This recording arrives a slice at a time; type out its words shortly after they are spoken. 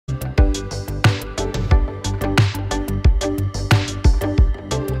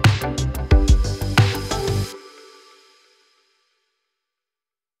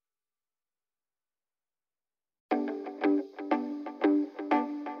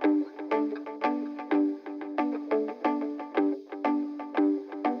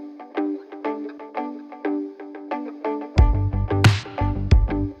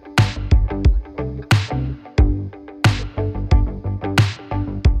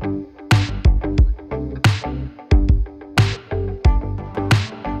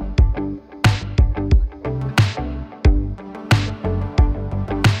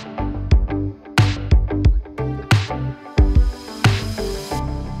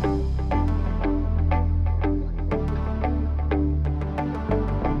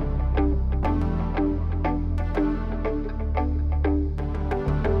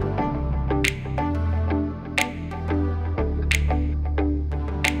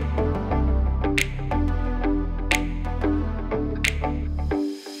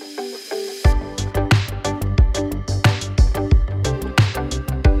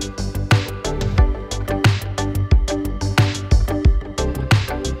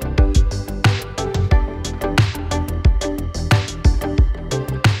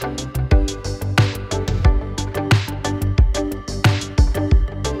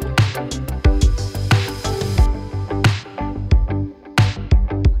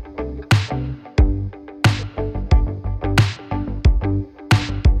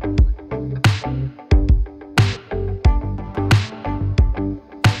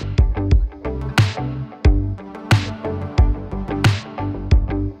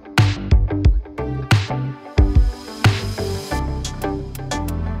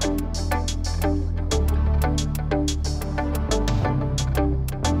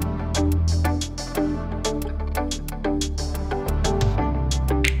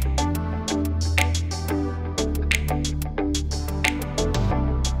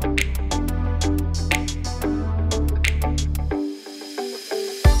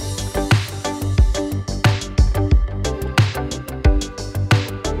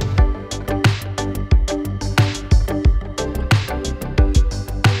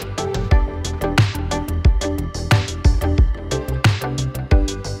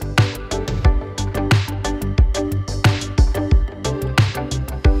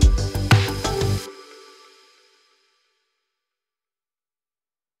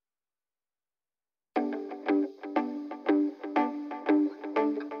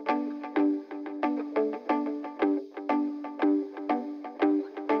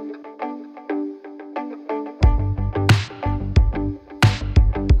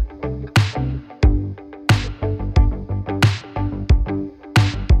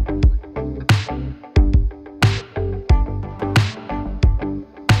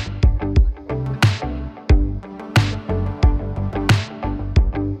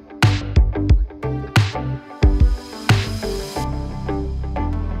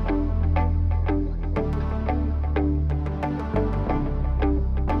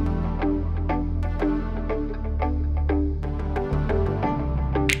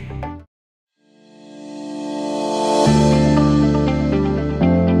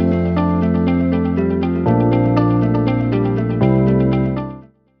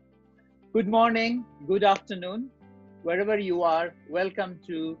Good morning, good afternoon, wherever you are. Welcome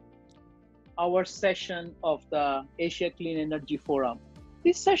to our session of the Asia Clean Energy Forum.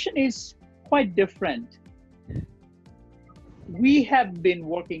 This session is quite different. We have been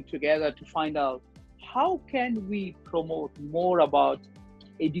working together to find out how can we promote more about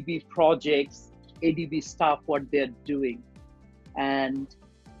ADB projects, ADB staff, what they're doing. And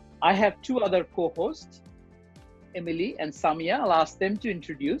I have two other co-hosts, Emily and Samia. I'll ask them to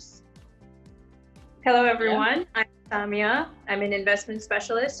introduce. Hello, everyone. I'm Samia. I'm an investment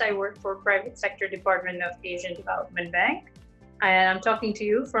specialist. I work for Private Sector Department of Asian Development Bank, and I'm talking to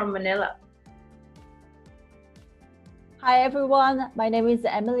you from Manila. Hi, everyone. My name is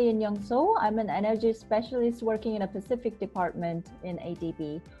Emily Young-so. I'm an energy specialist working in a Pacific department in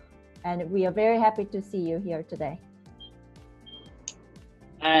ADB, and we are very happy to see you here today.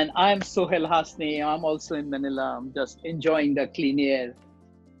 And I'm Sohail Hasni. I'm also in Manila. I'm just enjoying the clean air.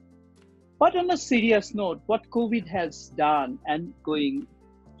 But on a serious note, what COVID has done and going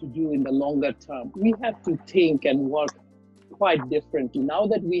to do in the longer term, we have to think and work quite differently. Now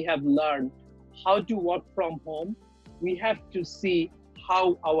that we have learned how to work from home, we have to see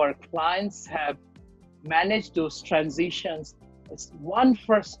how our clients have managed those transitions. One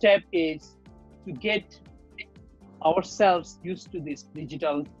first step is to get ourselves used to this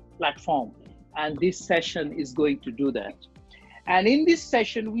digital platform. And this session is going to do that. And in this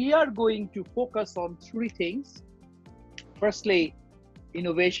session, we are going to focus on three things. Firstly,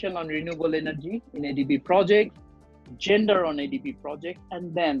 innovation on renewable energy in ADB project, gender on ADB project,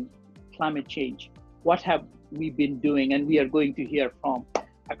 and then climate change. What have we been doing? And we are going to hear from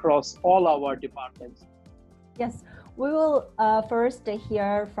across all our departments. Yes, we will first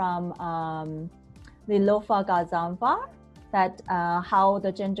hear from Niloufar Ghazanfar, that how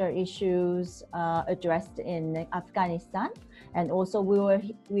the gender issues addressed in Afghanistan. And also we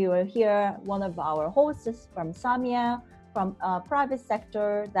will hear one of our hosts from Samia, from private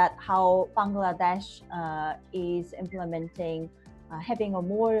sector, that how Bangladesh is implementing having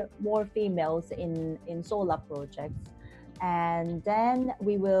more females in solar projects. And then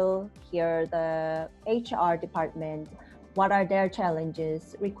we will hear the HR department, what are their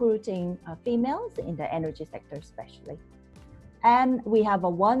challenges recruiting females in the energy sector especially. And we have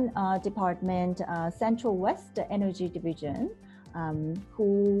one department, Central West Energy Division,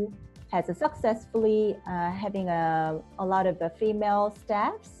 who has successfully having a lot of female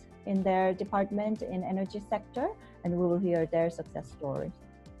staffs in their department in energy sector, and we will hear their success stories.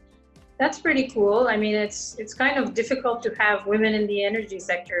 That's pretty cool. I mean, it's kind of difficult to have women in the energy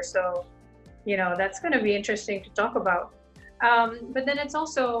sector, so that's going to be interesting to talk about. But then it's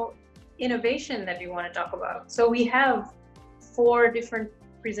also innovation that we want to talk about. So we have 4 different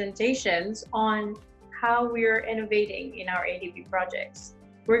presentations on how we're innovating in our ADB projects.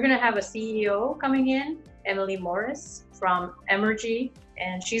 We're going to have a CEO coming in, Emily Morris from Emergy,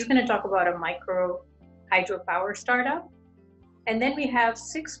 and she's going to talk about a micro-hydropower startup. And then we have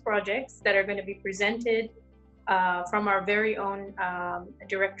 6 projects that are going to be presented from our very own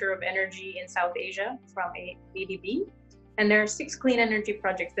Director of Energy in South Asia from ADB. And there are 6 clean energy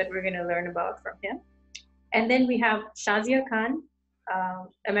projects that we're going to learn about from him. And then we have Shazia Khan,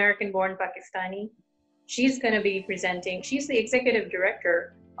 American-born Pakistani. She's going to be presenting. She's the executive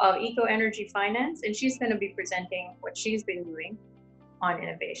director of Eco Energy Finance, and she's going to be presenting what she's been doing on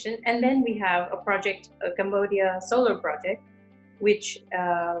innovation. And then we have a project, a Cambodia solar project, which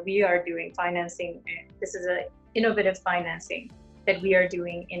we are doing financing. This is an innovative financing that we are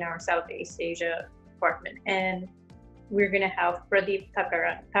doing in our Southeast Asia department. And we're going to have Pradeep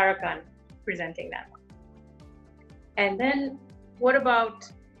Tarakan presenting that one. And then what about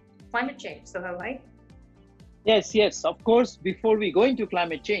climate change? So, right? Yes, of course, before we go into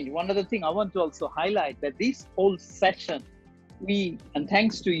climate change, one other thing I want to also highlight that this whole session, and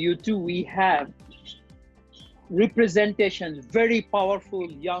thanks to you too, we have representations, very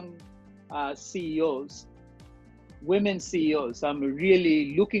powerful young CEOs, women CEOs. I'm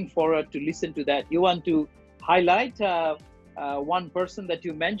really looking forward to listen to that. You want to highlight one person that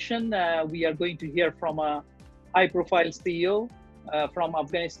you mentioned? We are going to hear from a high-profile CEO from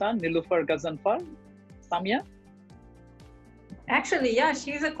Afghanistan, Niloufar Ghazanfar. Samia? Actually, yeah,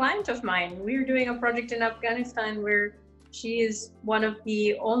 she's a client of mine. We're doing a project in Afghanistan where she is one of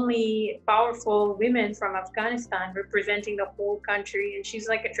the only powerful women from Afghanistan representing the whole country, and she's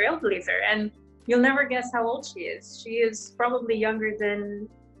like a trailblazer. And you'll never guess how old she is. She is probably younger than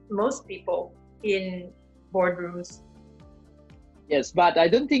most people in boardrooms. Yes, but I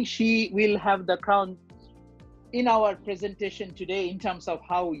don't think she will have the crown in our presentation today in terms of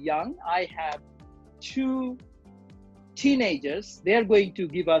how young. I have 2 teenagers. They are going to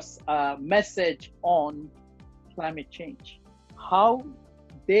give us a message on climate change, how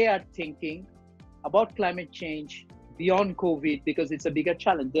they are thinking about climate change beyond COVID, because it's a bigger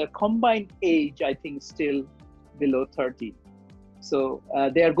challenge. Their combined age, I think, still below 30. So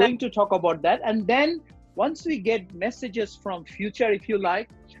they are going to talk about that. And then once we get messages from future, if you like,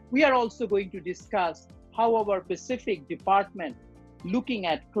 we are also going to discuss how our Pacific department looking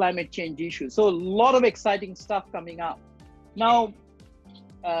at climate change issues. So a lot of exciting stuff coming up. Now,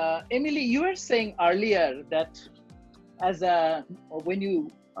 Emily, you were saying earlier that when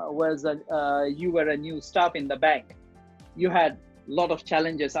you were a new staff in the bank, you had a lot of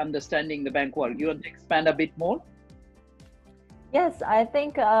challenges understanding the bank work. You want to expand a bit more? Yes, I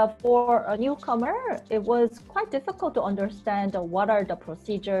think for a newcomer, it was quite difficult to understand what are the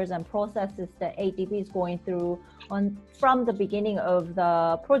procedures and processes that ADB is going through from the beginning of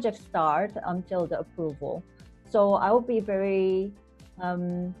the project start until the approval. So I will be very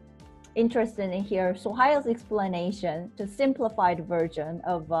interested in hear Sohail's explanation to simplified version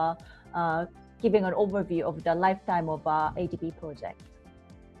of giving an overview of the lifetime of ADB project.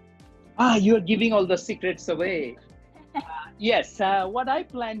 You're giving all the secrets away. Yes, what I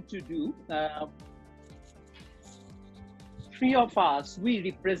plan to do, three of us, we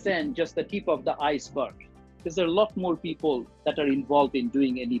represent just the tip of the iceberg, because there are a lot more people that are involved in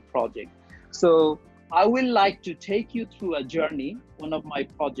doing any project. So I will like to take you through a journey, one of my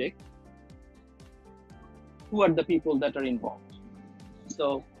projects. Who are the people that are involved?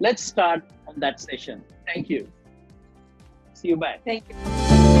 So let's start on that session. Thank you. See you back. Thank you.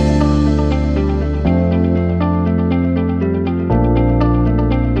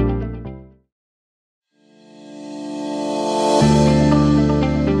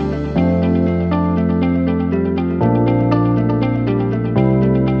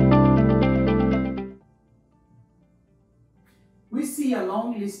 We see a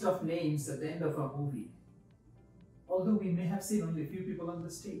long list of names at the end of a movie. Although we may have seen only a few people on the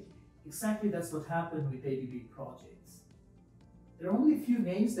stage, exactly that's what happened with ADB projects. There are only a few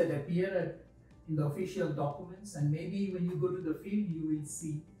names that appear in the official documents, and maybe when you go to the field, you will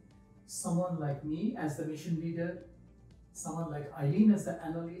see someone like me as the mission leader, someone like Eileen as the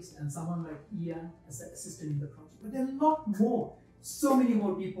analyst, and someone like Ian as the assistant in the project. But there are a lot more, so many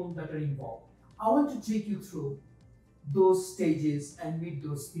more people that are involved. I want to take you through those stages and meet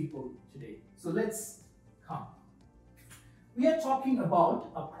those people today. So let's come. We are talking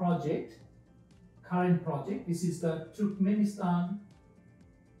about a project, current project. This is the Turkmenistan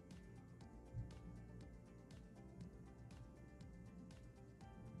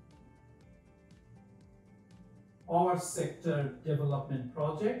Power Sector Development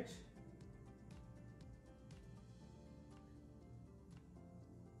Project.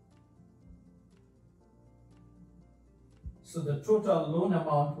 So the total loan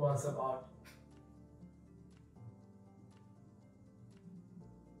amount was about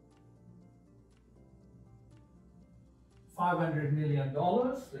 $500 million.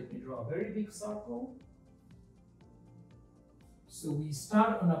 Let me draw a very big circle. So we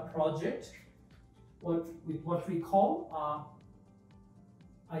start on a project with what we call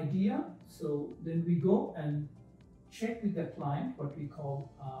idea. So then we go and check with the client what we call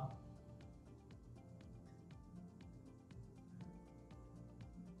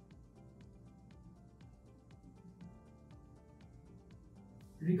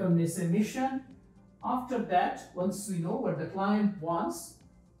recognition mission. After that, once we know what the client wants,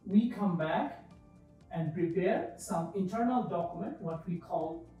 we come back and prepare some internal document, what we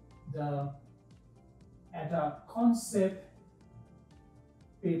call at a concept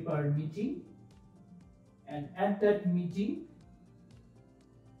paper meeting. And at that meeting,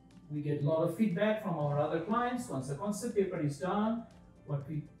 we get a lot of feedback from our other clients. Once the concept paper is done, what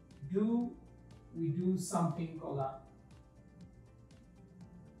we do something called a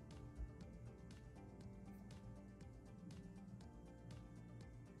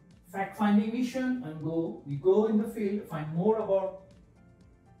fact-finding mission, and we go in the field, find more about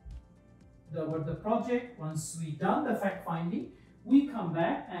the project. Once we done the fact-finding, we come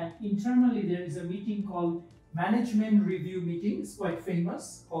back, and internally there is a meeting called Management Review Meeting. It's quite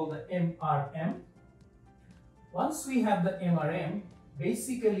famous, called the MRM. Once we have the MRM,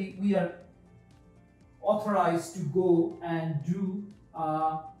 basically we are authorized to go and do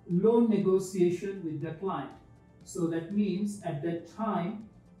loan negotiation with the client. So that means at that time,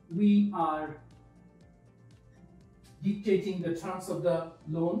 we are dictating the terms of the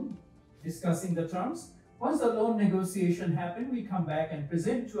loan, discussing the terms. Once the loan negotiation happens, we come back and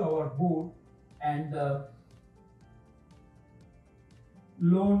present to our board, and the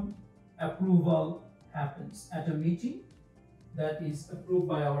loan approval happens at a meeting. that is approved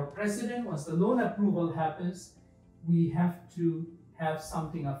by our president. Once the loan approval happens, we have to have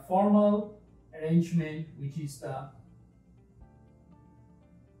something, a formal arrangement, which is the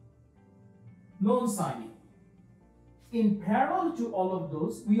loan signing. In parallel to all of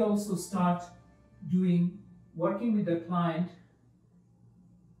those, we also start working with the client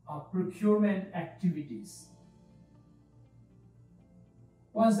procurement activities.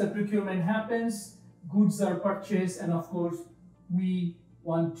 Once the procurement happens, goods are purchased, and of course, we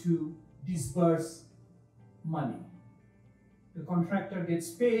want to disburse money. The contractor gets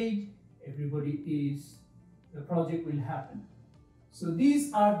paid, the project will happen. So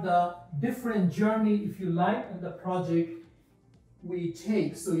these are the different journey, if you like, in the project we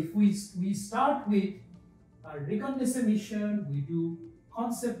take. So if we start with a reconnaissance mission, we do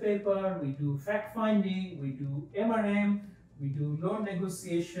concept paper, we do fact finding, we do MRM, we do loan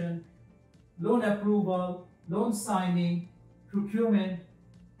negotiation, loan approval, loan signing, procurement,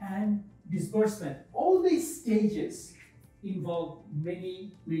 and disbursement. All these stages involve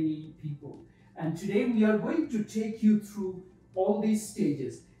many, many people. And today we are going to take you through all these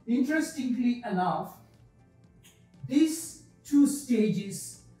stages. Interestingly enough, these two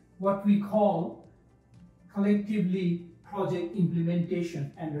stages, what we call collectively project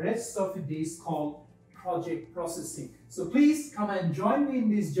implementation, and the rest of it is called project processing. So please come and join me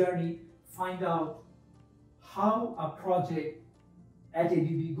in this journey, find out how a project at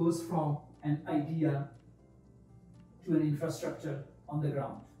ADB goes from an idea to an infrastructure on the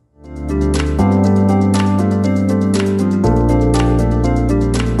ground.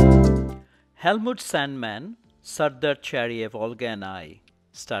 Helmut Sandman, Sardar Chariev, Olga and I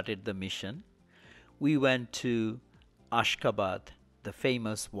started the mission. We went to Ashgabat, the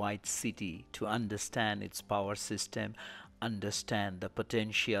famous white city, to understand its power system, understand the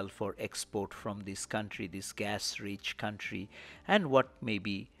potential for export from this country, this gas-rich country, and what may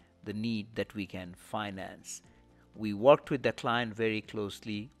be the need that we can finance. We worked with the client very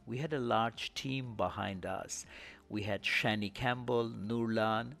closely. We had a large team behind us. We had Shani Campbell,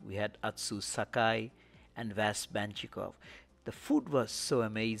 Nurlan, we had Atsu Sakai, and Vas Banchikov. The food was so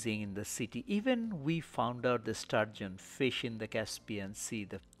amazing in the city. Even we found out the sturgeon fish in the Caspian Sea.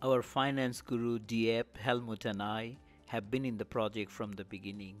 Our finance guru, Diep, Helmut, and I have been in the project from the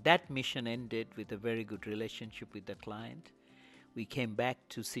beginning. That mission ended with a very good relationship with the client. We came back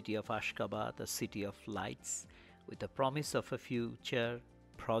to city of Ashgabat, a city of lights, with a promise of a future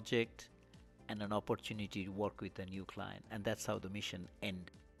project and an opportunity to work with a new client. And that's how the mission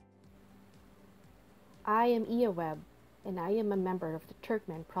ended. I am Ia Webb, and I am a member of the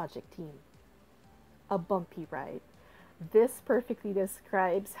Turkmen project team. A bumpy ride. This perfectly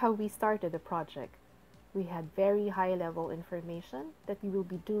describes how we started the project. We had very high-level information that we will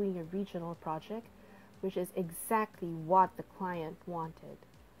be doing a regional project, which is exactly what the client wanted.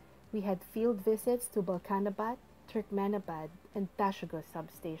 We had field visits to Balkanabad, Turkmenabad, and Tashugos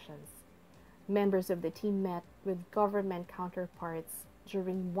substations. Members of the team met with government counterparts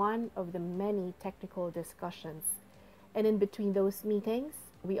during one of the many technical discussions. And in between those meetings,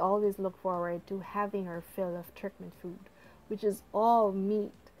 we always look forward to having our fill of Turkmen food, which is all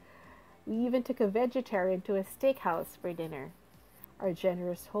meat. We even took a vegetarian to a steakhouse for dinner. Our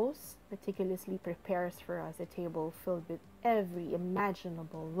generous host meticulously prepares for us a table filled with every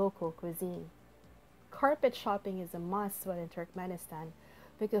imaginable local cuisine. Carpet shopping is a must while in Turkmenistan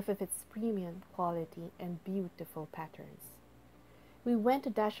because of its premium quality and beautiful patterns. We went to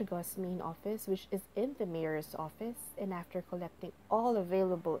Tashugos' main office, which is in the mayor's office, and after collecting all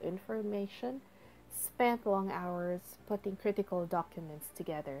available information, spent long hours putting critical documents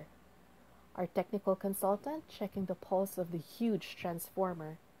together. Our technical consultant checking the pulse of the huge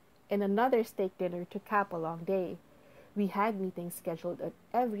transformer, and another steak dinner to cap a long day. We had meetings scheduled at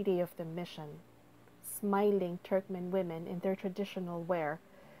every day of the mission. Smiling Turkmen women in their traditional wear,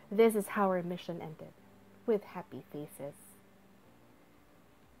 this is how our mission ended, with happy faces.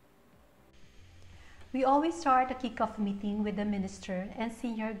 We always start a kick-off meeting with the minister and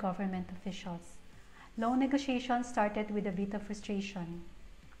senior government officials. Loan negotiations started with a bit of frustration,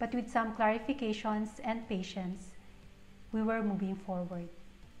 but with some clarifications and patience, we were moving forward.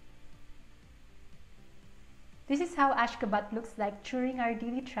 This is how Ashgabat looks like during our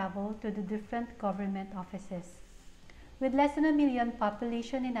daily travel to the different government offices. With less than 1 million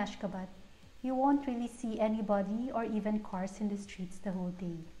population in Ashgabat, you won't really see anybody or even cars in the streets the whole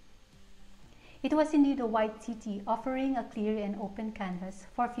day. It was indeed a white city offering a clear and open canvas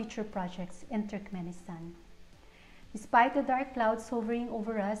for future projects in Turkmenistan. Despite the dark clouds hovering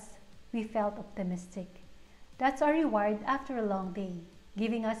over us, we felt optimistic. That's our reward after a long day,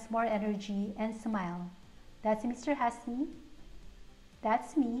 giving us more energy and smile. That's Mr. Hasmi,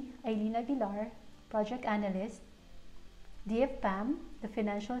 That's me, Eileen Aguilar, Project Analyst, DF Pam, the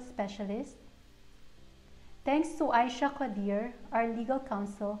Financial Specialist. Thanks to Aisha Qadir, our legal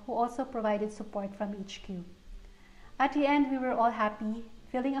counsel, who also provided support from HQ. At the end, we were all happy,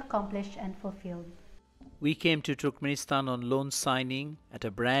 feeling accomplished and fulfilled. We came to Turkmenistan on loan signing at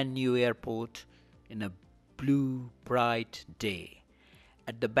a brand new airport in a blue, bright day.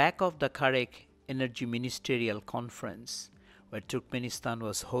 At the back of the Karek Energy Ministerial Conference, where Turkmenistan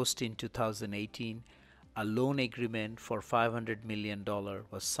was host in 2018, a loan agreement for $500 million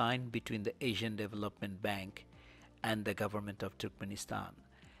was signed between the Asian Development Bank and the government of Turkmenistan.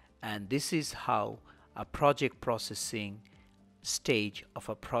 And this is how a project processing stage of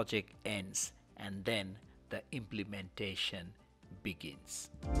a project ends, and then the implementation begins.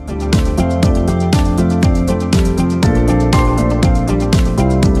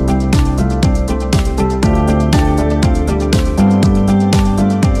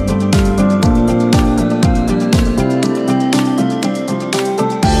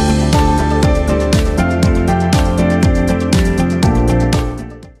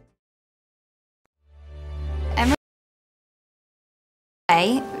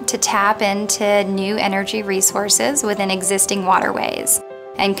 To tap into new energy resources within existing waterways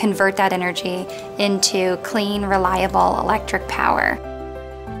and convert that energy into clean, reliable electric power.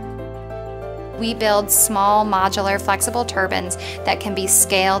 We build small, modular, flexible turbines that can be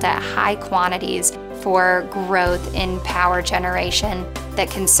scaled at high quantities for growth in power generation that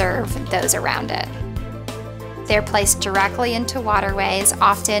can serve those around it. They're placed directly into waterways,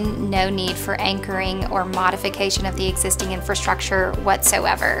 often no need for anchoring or modification of the existing infrastructure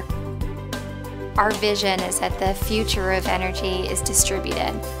whatsoever. Our vision is that the future of energy is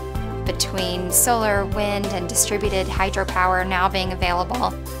distributed. Between solar, wind, and distributed hydropower now being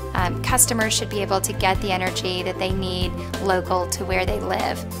available, customers should be able to get the energy that they need local to where they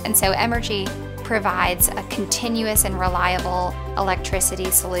live. And so Emergy provides a continuous and reliable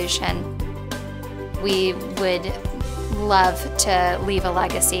electricity solution. We would love to leave a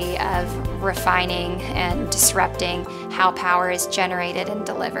legacy of refining and disrupting how power is generated and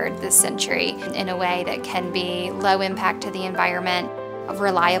delivered this century in a way that can be low impact to the environment,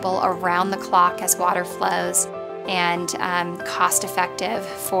 reliable around the clock as water flows, and cost effective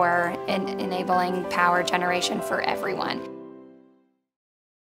for enabling power generation for everyone.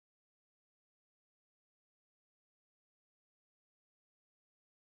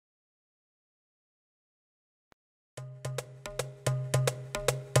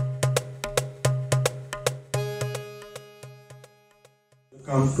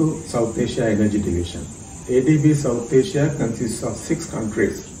 Welcome to South Asia Energy Division. ADB South Asia consists of 6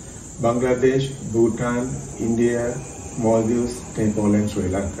 countries: Bangladesh, Bhutan, India, Maldives, Nepal and Sri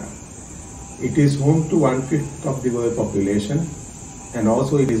Lanka. It is home to 1/5 of the world population, and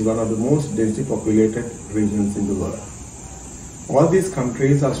also it is one of the most densely populated regions in the world. All these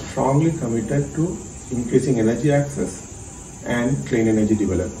countries are strongly committed to increasing energy access and clean energy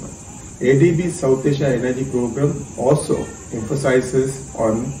development. ADB South Asia Energy Program also emphasizes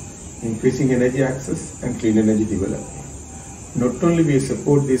on increasing energy access and clean energy development. Not only we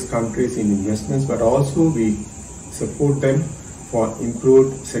support these countries in investments, but also we support them for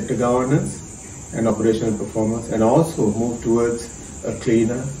improved sector governance and operational performance, and also move towards a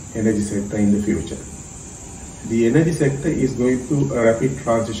cleaner energy sector in the future. The energy sector is going through a rapid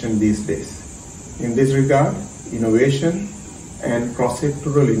transition these days. In this regard, innovation and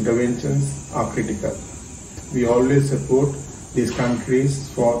cross-sectoral interventions are critical. We always support these countries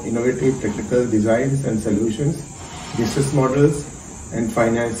for innovative technical designs and solutions, business models, and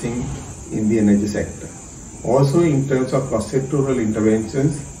financing in the energy sector. Also, in terms of cross-sectoral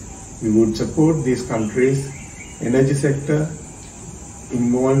interventions, we would support these countries' energy sector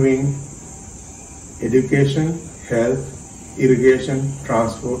involving education, health, irrigation,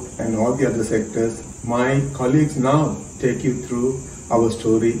 transport, and all the other sectors. My colleagues now take you through our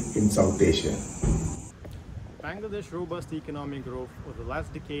story in South Asia. Bangladesh's robust economic growth over the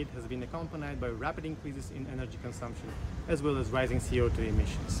last decade has been accompanied by rapid increases in energy consumption as well as rising CO2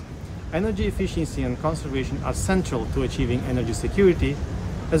 emissions. Energy efficiency and conservation are central to achieving energy security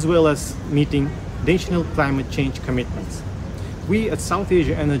as well as meeting national climate change commitments. We at South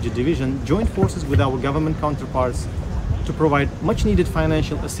Asia Energy Division joined forces with our government counterparts to provide much needed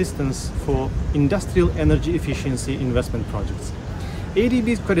financial assistance for industrial energy efficiency investment projects.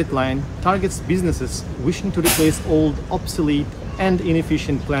 ADB's credit line targets businesses wishing to replace old, obsolete and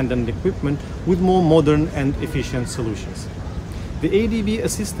inefficient plant and equipment with more modern and efficient solutions. The ADB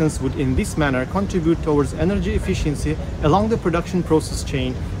assistance would in this manner contribute towards energy efficiency along the production process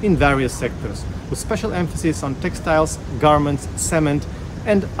chain in various sectors, with special emphasis on textiles, garments, cement,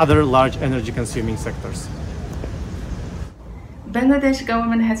 and other large energy-consuming sectors. Bangladesh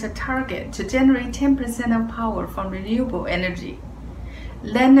government has a target to generate 10% of power from renewable energy.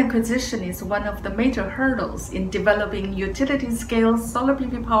 Land acquisition is one of the major hurdles in developing utility-scale solar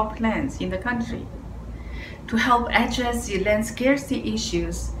PV power plants in the country. To help address the land scarcity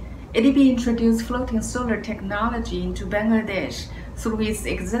issues, ADB introduced floating solar technology into Bangladesh through its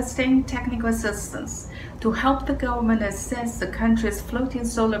existing technical assistance to help the government assess the country's floating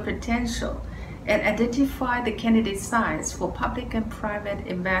solar potential and identify the candidate sites for public and private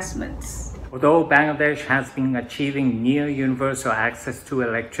investments. Although Bangladesh has been achieving near universal access to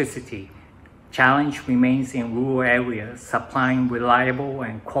electricity, challenge remains in rural areas supplying reliable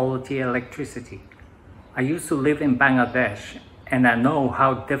and quality electricity. I used to live in Bangladesh, and I know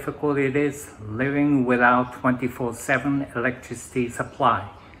how difficult it is living without 24/7 electricity supply.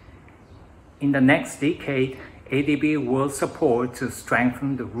 In the next decade, ADB will support to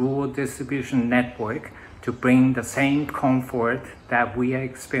strengthen the rural distribution network to bring the same comfort that we are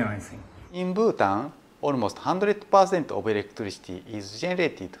experiencing. In Bhutan, almost 100% of electricity is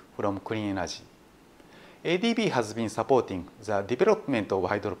generated from clean energy. ADB has been supporting the development of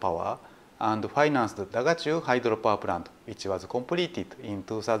hydropower and financed the Dagachu hydropower plant, which was completed in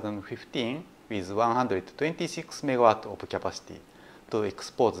 2015 with 126 megawatts of capacity to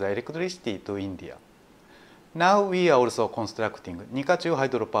export the electricity to India. Now we are also constructing Nikachu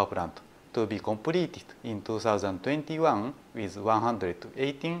hydropower plant to be completed in 2021 with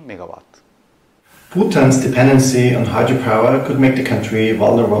 118 megawatts. Bhutan's dependency on hydropower could make the country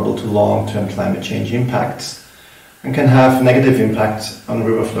vulnerable to long-term climate change impacts and can have negative impacts on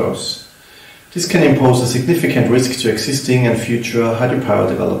river flows. This can impose a significant risk to existing and future hydropower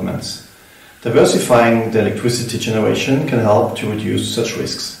developments. Diversifying the electricity generation can help to reduce such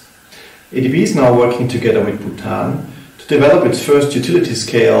risks. ADB is now working together with Bhutan to develop its first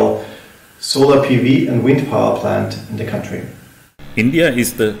utility-scale solar PV and wind power plant in the country. India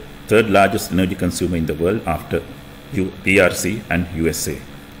is the third largest energy consumer in the world after PRC and USA,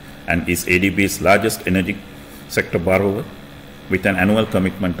 and is ADB's largest energy sector borrower, with an annual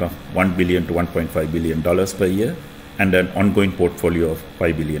commitment of $1 billion to $1.5 billion per year and an ongoing portfolio of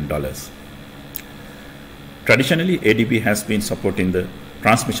 $5 billion. Traditionally, ADB has been supporting the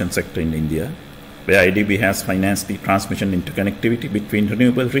transmission sector in India, where ADB has financed the transmission interconnectivity between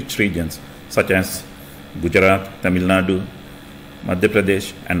renewable-rich regions such as Gujarat, Tamil Nadu, Madhya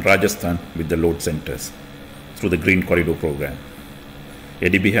Pradesh and Rajasthan with the load centers through the Green Corridor program.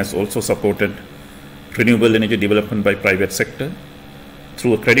 ADB has also supported renewable energy development by private sector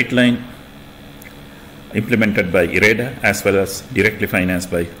through a credit line implemented by IREDA as well as directly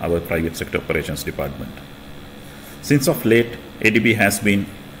financed by our private sector operations department. Since of late, ADB has been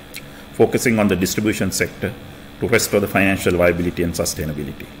focusing on the distribution sector to restore the financial viability and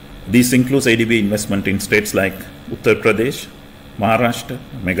sustainability. This includes ADB investment in states like Uttar Pradesh, Maharashtra,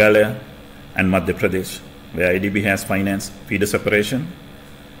 Meghalaya and Madhya Pradesh, where ADB has financed feeder separation,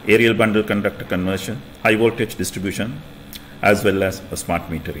 aerial bundle conductor conversion, high voltage distribution, as well as smart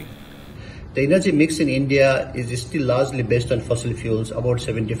metering. The energy mix in India is still largely based on fossil fuels, about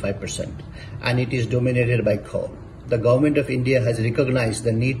 75%, and it is dominated by coal. The government of India has recognized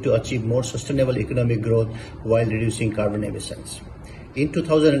the need to achieve more sustainable economic growth while reducing carbon emissions. In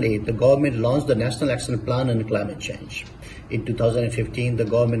 2008, the government launched the National Action Plan on Climate Change. In 2015, the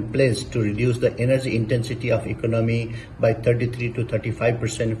government pledged to reduce the energy intensity of economy by 33 to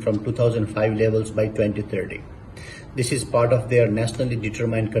 35% from 2005 levels by 2030. This is part of their nationally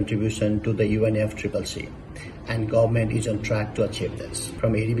determined contribution to the UNFCCC, and government is on track to achieve this.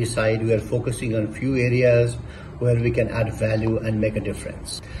 From ADB side, we are focusing on few areas where we can add value and make a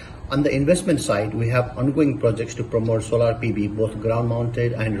difference. On the investment side, we have ongoing projects to promote solar PV, both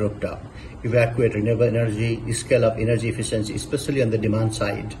ground-mounted and rooftop, evacuate renewable energy, scale up energy efficiency, especially on the demand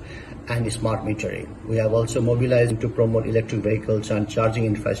side, and smart metering. We have also mobilized to promote electric vehicles and charging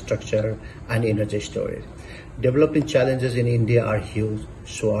infrastructure and energy storage. Developing challenges in India are huge,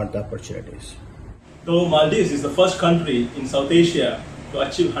 so are the opportunities. Though Maldives is the first country in South Asia to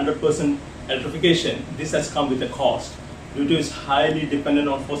achieve 100% electrification, this has come with a cost due to its highly dependent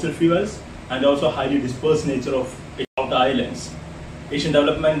on fossil fuels and also highly dispersed nature of the islands. Asian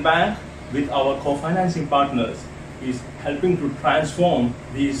Development Bank, with our co-financing partners, is helping to transform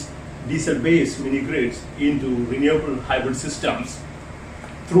these diesel-based mini-grids into renewable hybrid systems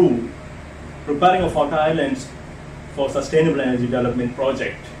through preparing of outer islands for Sustainable Energy Development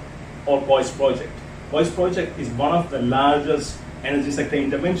Project or POISE project. POISE project is one of the largest energy sector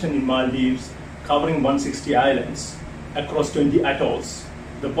intervention in Maldives, covering 160 islands across 20 atolls.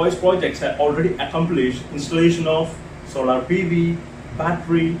 The POISE projects have already accomplished installation of solar PV,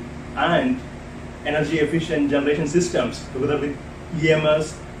 battery, and energy efficient generation systems together with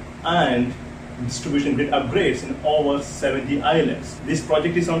EMS and distribution grid upgrades in over 70 islands. This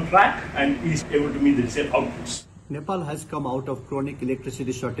project is on track and is able to meet the desired outputs. Nepal has come out of chronic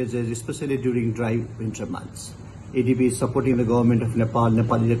electricity shortages, especially during dry winter months. ADB is supporting the government of Nepal,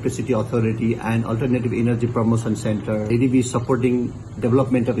 Nepal Electricity Authority and Alternative Energy Promotion Center. ADB is supporting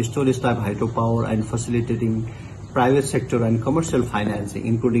development of storage type hydropower and facilitating private sector and commercial financing,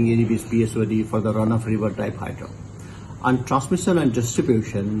 including ADB's PSOD for the run-of river type hydro. On transmission and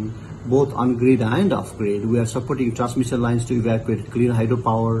distribution, both on grid and off grid, we are supporting transmission lines to evacuate clean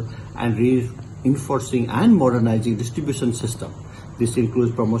hydropower and reinforcing and modernizing distribution system. This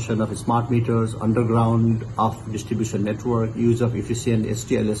includes promotion of smart meters, underground of distribution network, use of efficient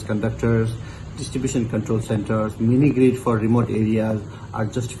STLS conductors, distribution control centers, mini grid for remote areas are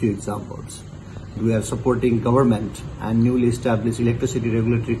just few examples. We are supporting government and newly established Electricity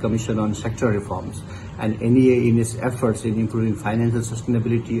Regulatory Commission on sector reforms and NEA in its efforts in improving financial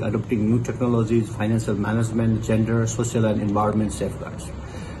sustainability, adopting new technologies, financial management, gender, social and environment safeguards.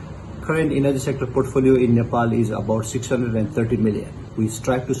 Current energy sector portfolio in Nepal is about 630 million. We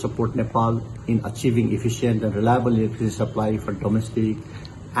strive to support Nepal in achieving efficient and reliable electricity supply for domestic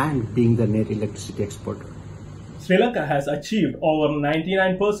and being the net electricity exporter. Sri Lanka has achieved over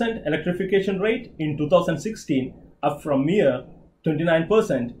 99% electrification rate in 2016, up from mere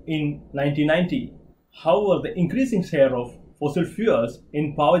 29% in 1990. However, the increasing share of fossil fuels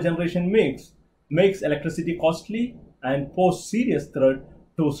in power generation mix makes electricity costly and pose serious threat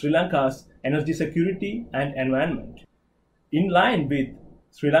to Sri Lanka's energy security and environment. In line with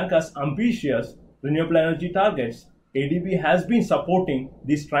Sri Lanka's ambitious renewable energy targets, ADB has been supporting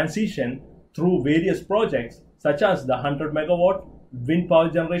this transition through various projects such as the 100 megawatt wind power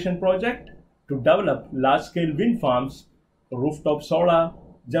generation project to develop large-scale wind farms, rooftop solar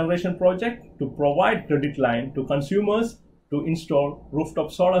generation project to provide credit line to consumers to install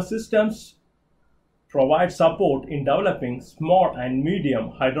rooftop solar systems, provide support in developing small and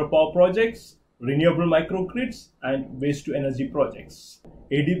medium hydropower projects, renewable microgrids, and waste-to-energy projects.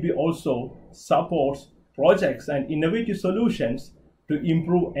 ADB also supports projects and innovative solutions to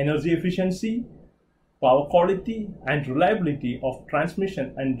improve energy efficiency, power quality, and reliability of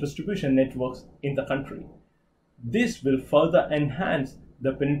transmission and distribution networks in the country. This will further enhance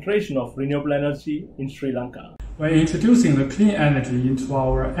the penetration of renewable energy in Sri Lanka. When introducing the clean energy into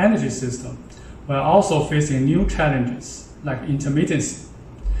our energy system, we are also facing new challenges like intermittency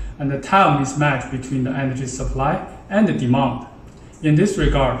and the time mismatch between the energy supply and the demand. In this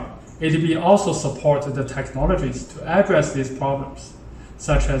regard, ADB also supports the technologies to address these problems,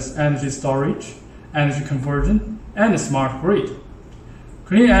 such as energy storage, energy conversion, and smart grid.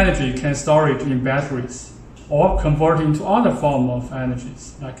 Clean energy can storage in batteries or convert into other forms of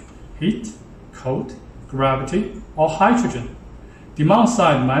energies like heat, cold, gravity, or hydrogen.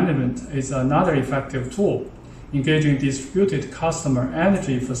 Demand-side management is another effective tool, engaging distributed customer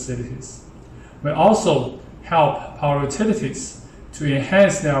energy facilities. We also help power utilities to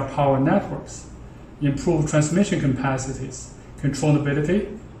enhance their power networks, improve transmission capacities,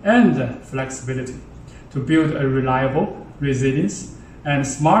 controllability, and flexibility to build a reliable, resilient, and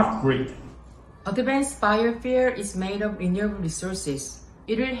smart grid. Advanced biofuel is made of renewable resources.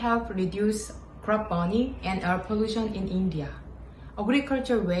 It will help reduce crop burning and air pollution in India.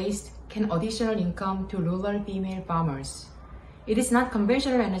 Agricultural waste can additional income to rural female farmers. It is not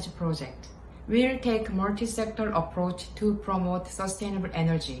conventional energy project. We will take multi-sector approach to promote sustainable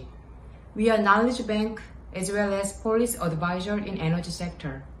energy. We are knowledge bank as well as policy advisor in energy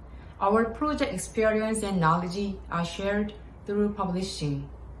sector. Our project experience and knowledge are shared through publishing.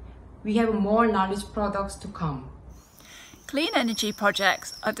 We have more knowledge products to come. Clean energy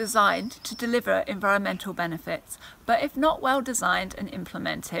projects are designed to deliver environmental benefits, but if not well designed and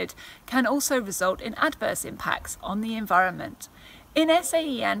implemented, can also result in adverse impacts on the environment. In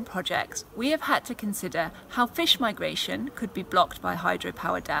SAEN projects, we have had to consider how fish migration could be blocked by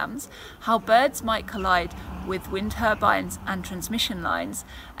hydropower dams, how birds might collide with wind turbines and transmission lines,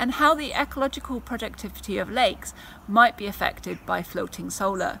 and how the ecological productivity of lakes might be affected by floating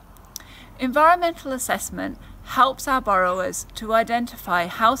solar. Environmental assessment helps our borrowers to identify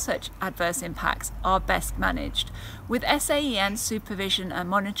how such adverse impacts are best managed, with SAEN supervision and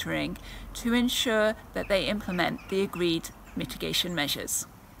monitoring to ensure that they implement the agreed mitigation measures.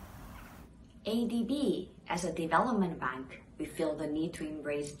 ADB, as a development bank, we feel the need to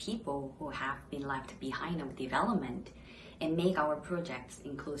embrace people who have been left behind of development and make our projects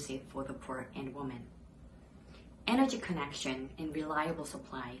inclusive for the poor and women. Energy connection and reliable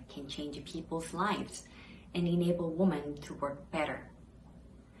supply can change people's lives and enable women to work better.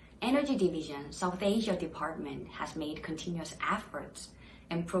 Energy Division South Asia Department has made continuous efforts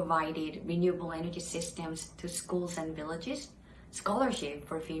and provided renewable energy systems to schools and villages, scholarship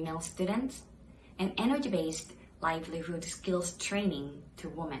for female students, and energy-based livelihood skills training to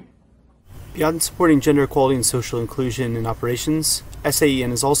women. Beyond supporting gender equality and social inclusion in operations,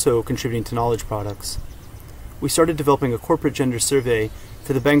 SAEN is also contributing to knowledge products. We started developing a corporate gender survey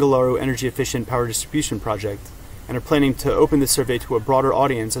for the Bengaluru Energy Efficient Power Distribution Project and are planning to open this survey to a broader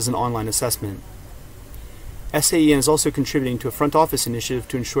audience as an online assessment. SAEN is also contributing to a front office initiative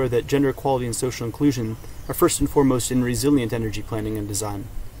to ensure that gender equality and social inclusion are first and foremost in resilient energy planning and design.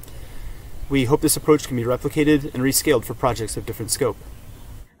 We hope this approach can be replicated and rescaled for projects of different scope.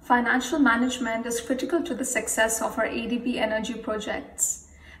 Financial management is critical to the success of our ADB energy projects.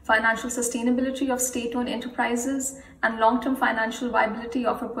 Financial sustainability of state-owned enterprises and long-term financial viability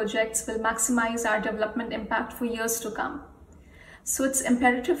of our projects will maximize our development impact for years to come. So it's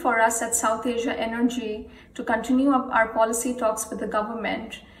imperative for us at South Asia Energy to continue up our policy talks with the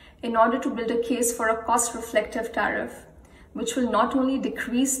government in order to build a case for a cost-reflective tariff, which will not only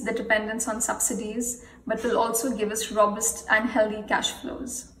decrease the dependence on subsidies, but will also give us robust and healthy cash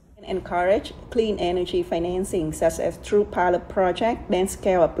flows. Encourage clean energy financing, such as through pilot project, then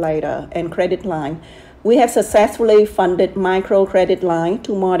scale up later, and credit line. We have successfully funded micro-credit line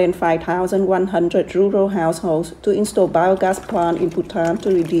to more than 5,100 rural households to install biogas plant in Bhutan to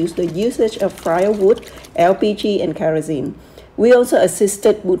reduce the usage of firewood, LPG, and kerosene. We also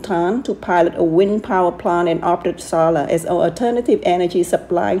assisted Bhutan to pilot a wind power plant and opted solar as an alternative energy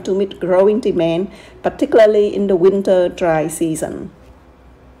supply to meet growing demand, particularly in the winter dry season.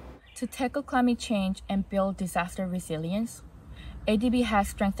 To tackle climate change and build disaster resilience, ADB has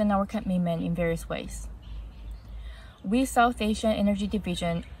strengthened our commitment in various ways. We South Asian Energy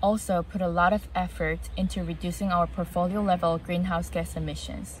Division also put a lot of effort into reducing our portfolio-level greenhouse gas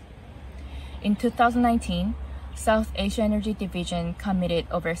emissions. In 2019, South Asia Energy Division committed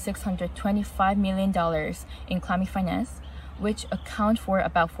over $625 million in climate finance, which account for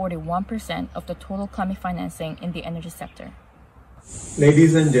about 41% of the total climate financing in the energy sector.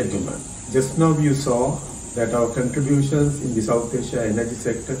 Ladies and gentlemen, just now you saw that our contributions in the South Asia energy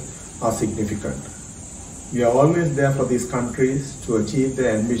sector are significant. We are always there for these countries to achieve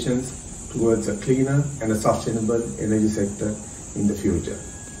their ambitions towards a cleaner and a sustainable energy sector in the future.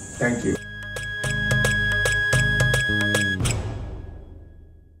 Thank you.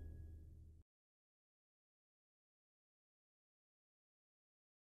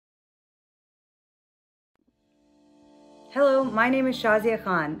 Hello, my name is Shazia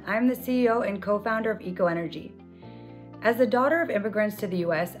Khan. I'm the CEO and co-founder of EcoEnergy. As the daughter of immigrants to the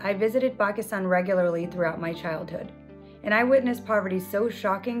US, I visited Pakistan regularly throughout my childhood, and I witnessed poverty so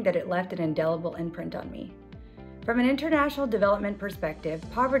shocking that it left an indelible imprint on me. From an international development perspective,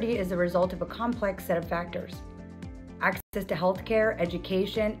 poverty is the result of a complex set of factors. Access to healthcare,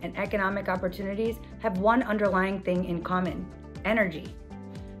 education, and economic opportunities have one underlying thing in common: energy.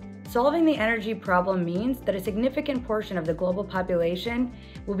 Solving the energy problem means that a significant portion of the global population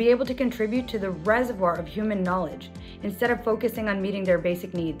will be able to contribute to the reservoir of human knowledge instead of focusing on meeting their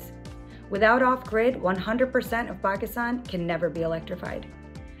basic needs. Without off-grid, 100% of Pakistan can never be electrified.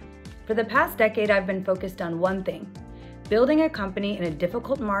 For the past decade, I've been focused on one thing: building a company in a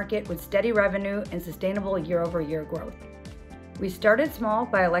difficult market with steady revenue and sustainable year-over-year growth. We started small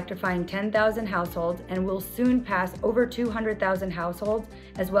by electrifying 10,000 households and will soon pass over 200,000 households,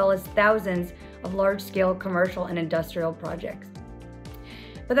 as well as thousands of large-scale commercial and industrial projects.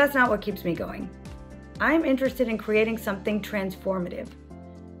 But that's not what keeps me going. I'm interested in creating something transformative,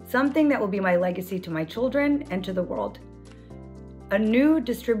 something that will be my legacy to my children and to the world. A new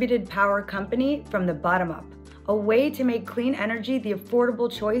distributed power company from the bottom up, a way to make clean energy the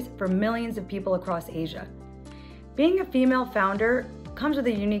affordable choice for millions of people across Asia. Being a female founder comes with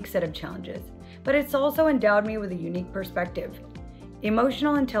a unique set of challenges, but it's also endowed me with a unique perspective.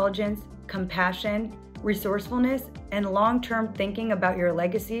 Emotional intelligence, compassion, resourcefulness, and long-term thinking about your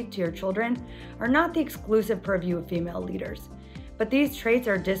legacy to your children are not the exclusive purview of female leaders, but these traits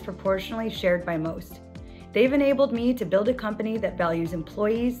are disproportionately shared by most. They've enabled me to build a company that values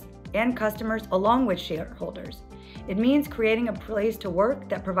employees and customers along with shareholders. It means creating a place to work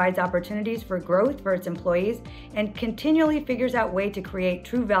that provides opportunities for growth for its employees and continually figures out ways to create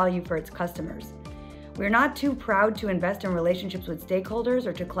true value for its customers. We're not too proud to invest in relationships with stakeholders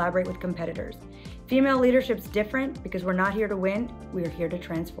or to collaborate with competitors. Female leadership's different because we're not here to win, we're here to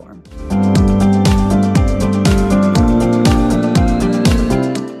transform.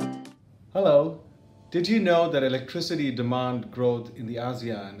 Did you know that electricity demand growth in the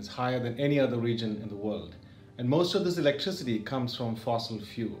ASEAN is higher than any other region in the world? And most of this electricity comes from fossil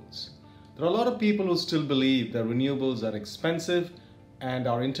fuels. There are a lot of people who still believe that renewables are expensive and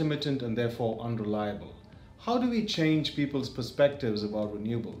are intermittent and therefore unreliable. How do we change people's perspectives about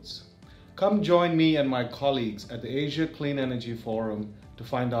renewables? Come join me and my colleagues at the Asia Clean Energy Forum to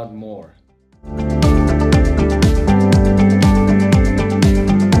find out more.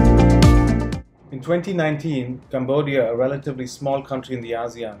 In 2019, Cambodia, a relatively small country in the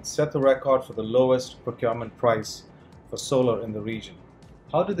ASEAN, set the record for the lowest procurement price for solar in the region.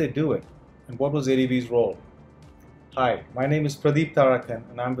 How did they do it? And what was ADB's role? Hi, my name is Pradeep Tarakan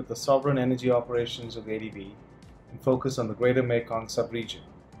and I'm with the Sovereign Energy Operations of ADB and focus on the Greater Mekong sub-region.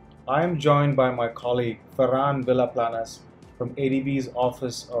 I am joined by my colleague Farhan Villaplanas from ADB's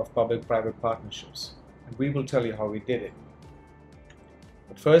Office of Public-Private Partnerships, and we will tell you how we did it.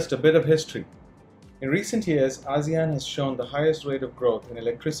 But first, a bit of history. In recent years, ASEAN has shown the highest rate of growth in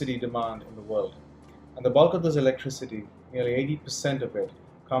electricity demand in the world, and the bulk of this electricity, nearly 80% of it,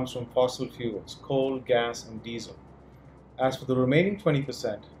 comes from fossil fuels, coal, gas, and diesel. As for the remaining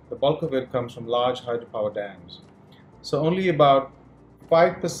 20%, the bulk of it comes from large hydropower dams. So only about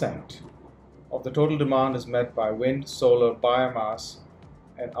 5% of the total demand is met by wind, solar, biomass,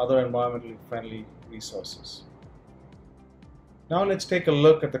 and other environmentally friendly resources. Now let's take a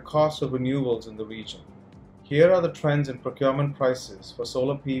look at the cost of renewables in the region. Here are the trends in procurement prices for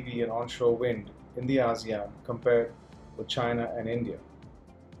solar PV and onshore wind in the ASEAN compared with China and India.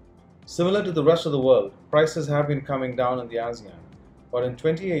 Similar to the rest of the world, prices have been coming down in the ASEAN, but in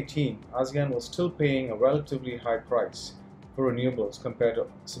 2018, ASEAN was still paying a relatively high price for renewables compared to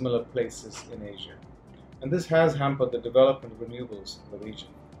similar places in Asia. And this has hampered the development of renewables in the region.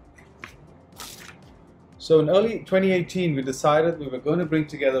 So in early 2018, we decided we were going to bring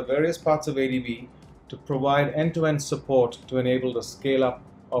together various parts of ADB to provide end-to-end support to enable the scale-up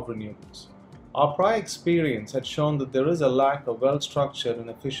of renewables. Our prior experience had shown that there is a lack of well-structured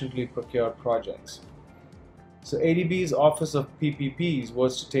and efficiently procured projects. So ADB's Office of PPPs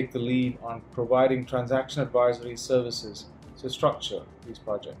was to take the lead on providing transaction advisory services to structure these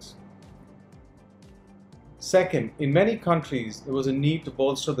projects. Second, in many countries, there was a need to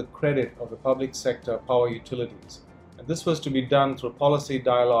bolster the credit of the public sector power utilities, and this was to be done through policy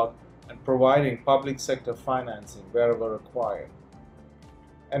dialogue and providing public sector financing wherever required.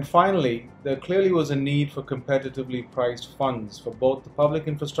 And finally, there clearly was a need for competitively priced funds for both the public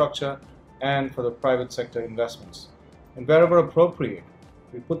infrastructure and for the private sector investments. And wherever appropriate,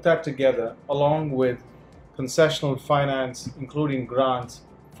 we put that together along with concessional finance, including grants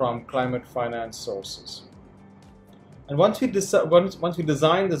from climate finance sources. And once we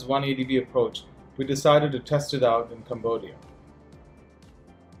designed this one ADB approach, we decided to test it out in Cambodia.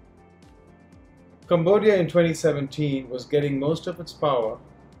 Cambodia in 2017 was getting most of its power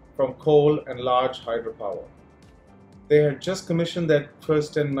from coal and large hydropower. They had just commissioned their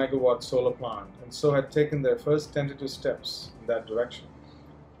first 10 megawatt solar plant and so had taken their first tentative steps in that direction.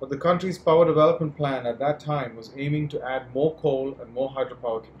 But the country's power development plan at that time was aiming to add more coal and more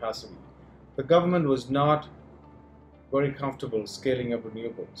hydropower capacity. The government was not very comfortable scaling up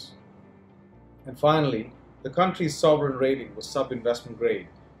renewables. And finally, the country's sovereign rating was sub-investment grade,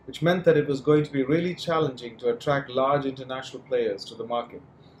 which meant that it was going to be really challenging to attract large international players to the market.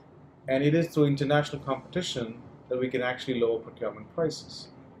 And it is through international competition that we can actually lower procurement prices.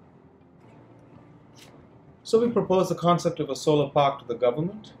 So we proposed the concept of a solar park to the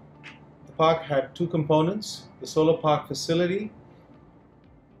government. The park had two components: the solar park facility,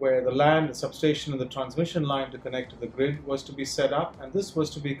 where the land, the substation, and the transmission line to connect to the grid was to be set up, and this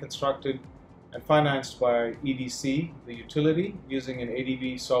was to be constructed and financed by EDC, the utility, using an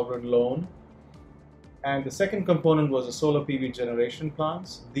ADB sovereign loan. And the second component was the solar PV generation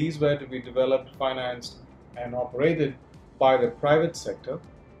plants. These were to be developed, financed, and operated by the private sector.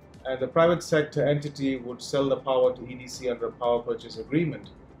 And the private sector entity would sell the power to EDC under a power purchase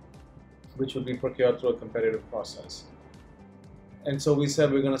agreement, which would be procured through a competitive process. And so we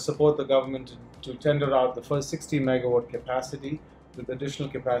said we're going to support the government to tender out the first 60 megawatt capacity, with additional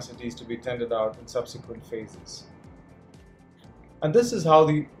capacities to be tendered out in subsequent phases. And this is how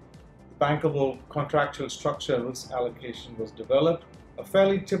the bankable contractual structure and risk allocation was developed. A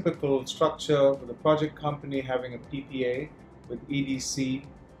fairly typical structure with a project company having a PPA with EDC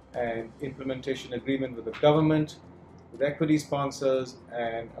and implementation agreement with the government, with equity sponsors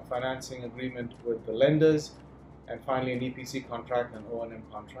and a financing agreement with the lenders, and finally an EPC contract and O&M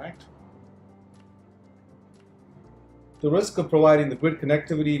contract. The risk of providing the grid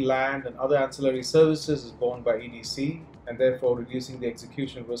connectivity, land, and other ancillary services is borne by EDC, and therefore reducing the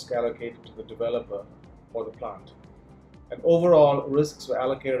execution risk allocated to the developer for the plant. And overall, risks were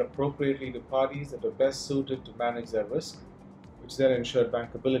allocated appropriately to parties that were best suited to manage their risk, which then ensured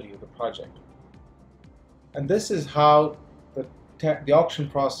bankability of the project. And this is how the auction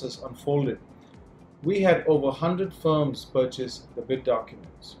process unfolded. We had over 100 firms purchase the bid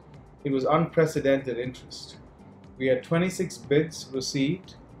documents. It was unprecedented interest. We had 26 bids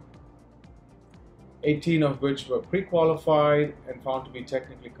received, 18 of which were pre-qualified and found to be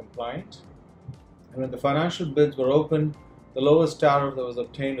technically compliant. And when the financial bids were opened, the lowest tariff that was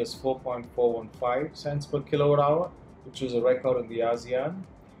obtained was 4.415 cents per kilowatt hour, which was a record in the ASEAN.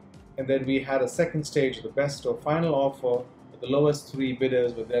 And then we had a second stage, the best or final offer. The lowest three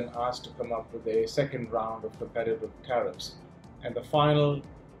bidders were then asked to come up with a second round of competitive tariffs. And the final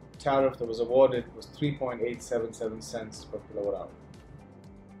tariff that was awarded was 3.877 cents per kilowatt hour.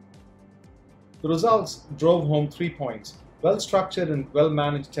 The results drove home 3 points. Well-structured and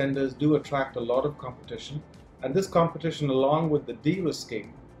well-managed tenders do attract a lot of competition, and this competition, along with the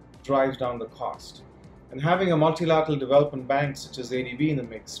de-risking, drives down the cost. And having a multilateral development bank such as ADB in the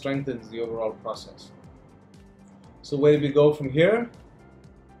mix strengthens the overall process. So where do we go from here?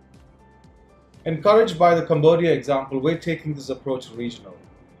 Encouraged by the Cambodia example, we're taking this approach regional.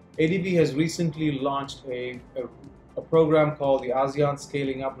 ADB has recently launched a program called the ASEAN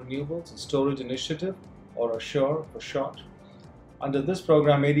Scaling Up Renewables and Storage Initiative, or ASSURE for short. Under this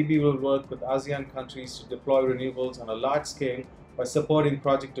program, ADB will work with ASEAN countries to deploy renewables on a large scale by supporting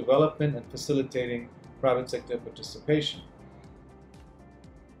project development and facilitating private sector participation.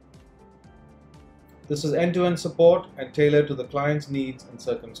 This is end-to-end support and tailored to the client's needs and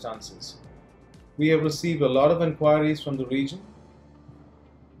circumstances. We have received a lot of inquiries from the region.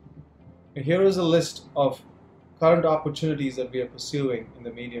 And here is a list of current opportunities that we are pursuing in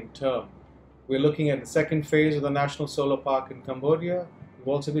the medium term. We're looking at the second phase of the National Solar Park in Cambodia. We've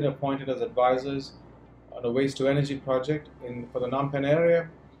also been appointed as advisors on a waste-to-energy project for the Phnom Penh area.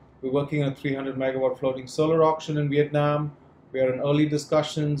 We're working on a 300 megawatt floating solar auction in Vietnam. We are in early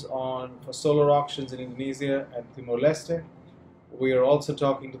discussions for solar auctions in Indonesia and Timor-Leste. We are also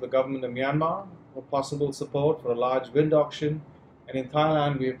talking to the government of Myanmar for possible support for a large wind auction. And in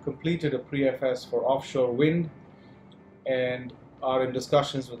Thailand, we have completed a pre-FS for offshore wind and are in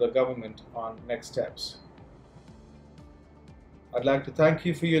discussions with the government on next steps. I'd like to thank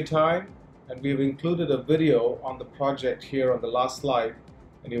you for your time, and we've included a video on the project here on the last slide,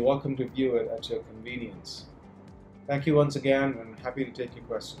 and you're welcome to view it at your convenience. Thank you once again, and happy to take your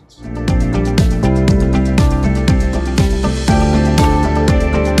questions.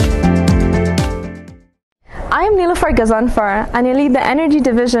 I am Nilufar Ghazanfar, and I lead the energy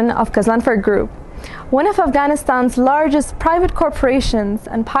division of Ghazanfar Group, one of Afghanistan's largest private corporations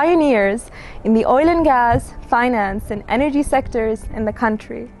and pioneers in the oil and gas, finance, and energy sectors in the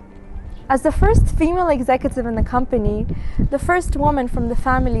country. As the first female executive in the company, the first woman from the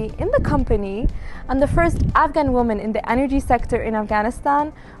family in the company, and the first Afghan woman in the energy sector in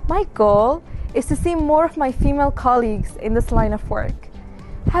Afghanistan, my goal is to see more of my female colleagues in this line of work.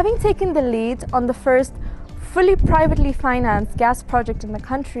 Having taken the lead on the first fully privately financed gas project in the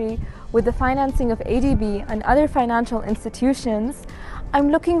country with the financing of ADB and other financial institutions, I'm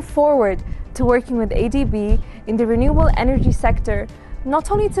looking forward to working with ADB in the renewable energy sector,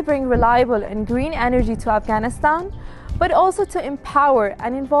 not only to bring reliable and green energy to Afghanistan, but also to empower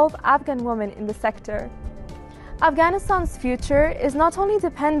and involve Afghan women in the sector. Afghanistan's future is not only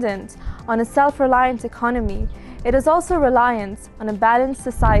dependent on a self-reliant economy, it is also reliant on a balanced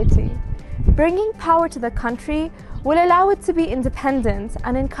society. Bringing power to the country will allow it to be independent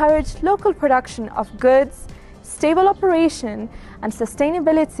and encourage local production of goods, stable operation, and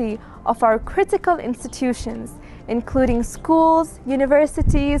sustainability of our critical institutions, including schools,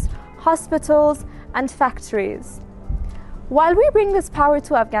 universities, hospitals, and factories. While we bring this power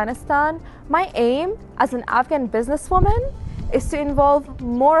to Afghanistan, my aim as an Afghan businesswoman is to involve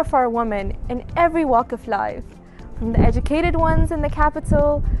more of our women in every walk of life, from the educated ones in the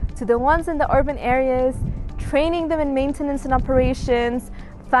capital to the ones in the urban areas, training them in maintenance and operations,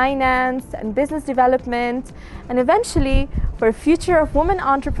 finance and business development, and eventually for a future of women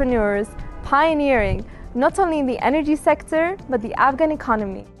entrepreneurs pioneering not only in the energy sector but the Afghan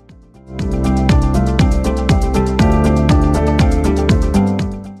economy.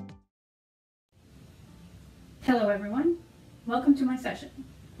 Hello everyone, welcome to my session,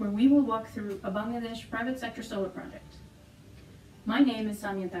 where we will walk through a Bangladesh private sector solar project. My name is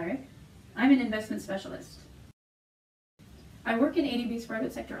Samia Tariq. I'm an investment specialist. I work in ADB's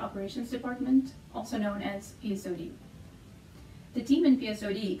Private Sector Operations Department, also known as PSOD. The team in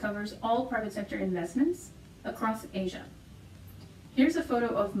PSOD covers all private sector investments across Asia. Here's a photo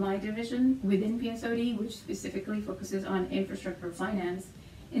of my division within PSOD, which specifically focuses on infrastructure finance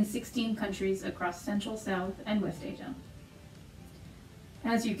in 16 countries across Central, South, and West Asia.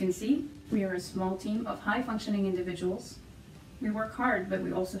 As you can see, we are a small team of high-functioning individuals. We work hard, but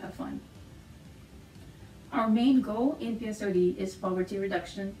we also have fun. Our main goal in PSOD is poverty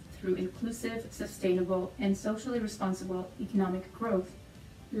reduction through inclusive, sustainable, and socially responsible economic growth,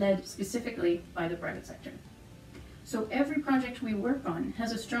 led specifically by the private sector. So every project we work on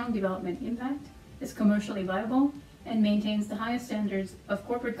has a strong development impact, is commercially viable, and maintains the highest standards of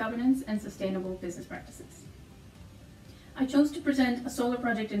corporate governance and sustainable business practices. I chose to present a solar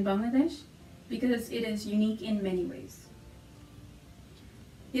project in Bangladesh because it is unique in many ways.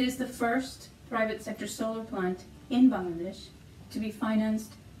 It is the first private sector solar plant in Bangladesh to be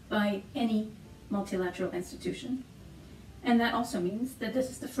financed by any multilateral institution. And that also means that this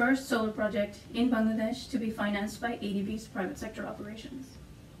is the first solar project in Bangladesh to be financed by ADB's private sector operations.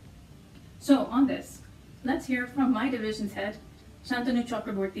 So on this, let's hear from my division's head, Shantanu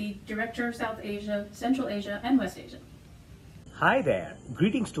Chakraborty, Director of South Asia, Central Asia, and West Asia. Hi there,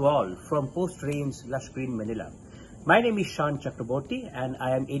 greetings to all from post-rains lush green Manila. My name is Shan Chakraborty and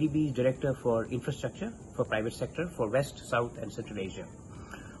I am ADB's Director for Infrastructure for Private Sector for West, South and Central Asia.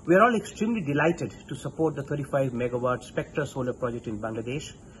 We are all extremely delighted to support the 35 megawatt Spectra solar project in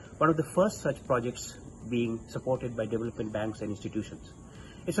Bangladesh, one of the first such projects being supported by development banks and institutions.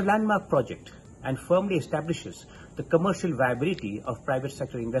 It's a landmark project and firmly establishes the commercial viability of private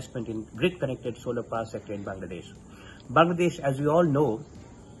sector investment in grid-connected solar power sector in Bangladesh. Bangladesh, as we all know,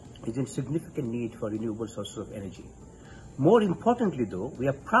 is in significant need for renewable sources of energy. More importantly though, we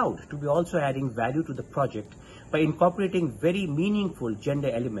are proud to be also adding value to the project by incorporating very meaningful gender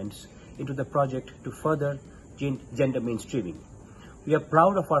elements into the project to further gender mainstreaming. We are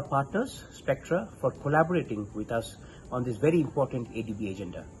proud of our partners, Spectra, for collaborating with us on this very important ADB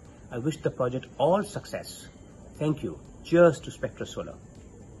agenda. I wish the project all success. Thank you. Cheers to Spectra Solar.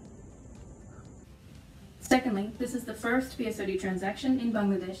 Secondly, this is the first PSOD transaction in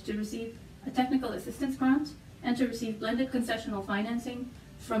Bangladesh to receive a technical assistance grant and to receive blended concessional financing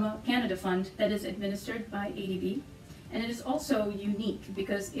from a Canada fund that is administered by ADB. And it is also unique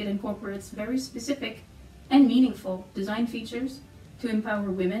because it incorporates very specific and meaningful design features to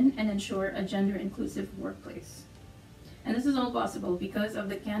empower women and ensure a gender-inclusive workplace. And this is all possible because of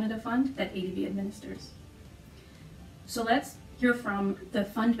the Canada fund that ADB administers. So let's hear from the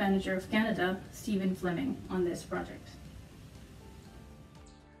fund manager of Canada, Stephen Fleming, on this project.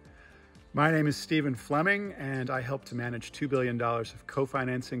 My name is Stephen Fleming, and I help to manage $2 billion of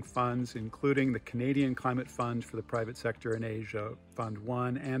co-financing funds, including the Canadian Climate Fund for the Private Sector in Asia, Fund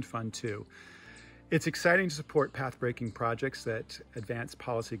 1 and Fund 2. It's exciting to support path-breaking projects that advance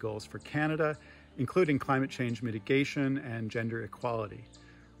policy goals for Canada, including climate change mitigation and gender equality.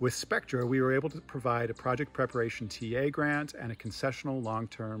 With Spectra, we were able to provide a project preparation TA grant and a concessional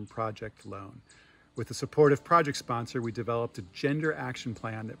long-term project loan. With the support of project sponsor, we developed a gender action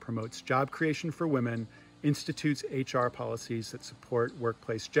plan that promotes job creation for women, institutes HR policies that support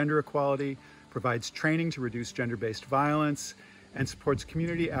workplace gender equality, provides training to reduce gender-based violence, and supports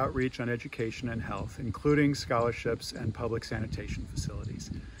community outreach on education and health, including scholarships and public sanitation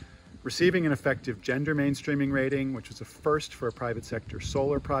facilities. Receiving an effective gender mainstreaming rating, which was a first for a private sector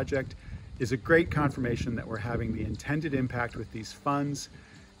solar project, is a great confirmation that we're having the intended impact with these funds,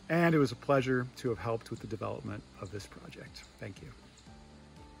 and it was a pleasure to have helped with the development of this project. Thank you.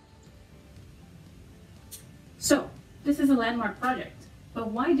 So, this is a landmark project, but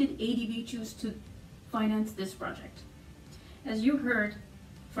why did ADB choose to finance this project? As you heard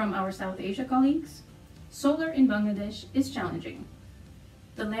from our South Asia colleagues, solar in Bangladesh is challenging.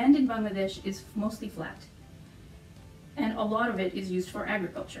 The land in Bangladesh is mostly flat, and a lot of it is used for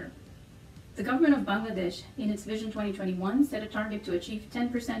agriculture. The government of Bangladesh, in its Vision 2021, set a target to achieve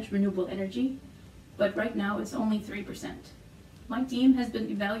 10% renewable energy, but right now it's only 3%. My team has been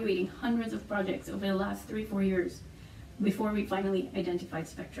evaluating hundreds of projects over the last 3-4 years before we finally identified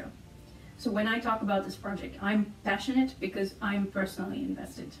Spectra. So when I talk about this project, I'm passionate because I'm personally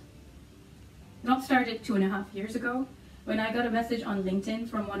invested. It all started 2.5 years ago when I got a message on LinkedIn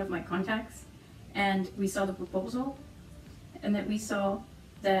from one of my contacts, and we saw the proposal, and that we saw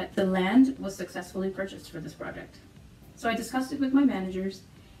that the land was successfully purchased for this project. So I discussed it with my managers,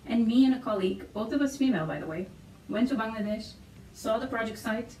 and me and a colleague, both of us female by the way, went to Bangladesh, saw the project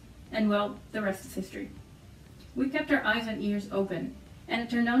site, and well, the rest is history. We kept our eyes and ears open, and it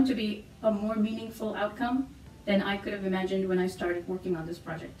turned out to be a more meaningful outcome than I could have imagined when I started working on this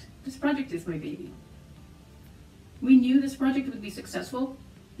project. This project is my baby. We knew this project would be successful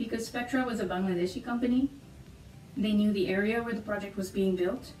because Spectra was a Bangladeshi company, They knew the area where the project was being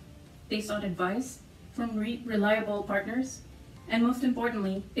built. They sought advice from reliable partners. And most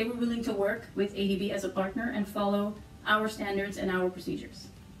importantly, they were willing to work with ADB as a partner and follow our standards and our procedures.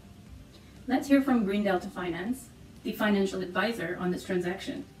 Let's hear from Green Delta Finance, the financial advisor on this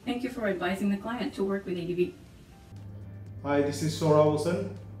transaction. Thank you for advising the client to work with ADB. Hi, this is Saurabh Hussain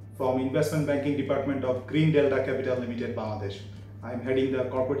from Investment Banking Department of Green Delta Capital Limited, Bangladesh. I am heading the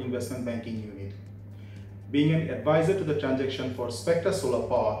Corporate Investment Banking Unit. Being an advisor to the transaction for Spectra Solar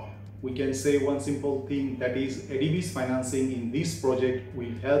Power, we can say one simple thing, that is ADB's financing in this project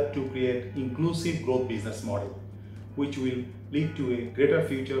will help to create inclusive growth business model, which will lead to a greater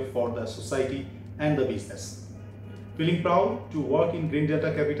future for the society and the business. Feeling proud to work in Green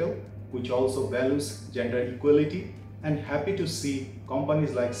Delta Capital, which also values gender equality, and happy to see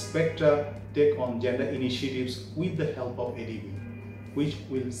companies like Spectra take on gender initiatives with the help of ADB, which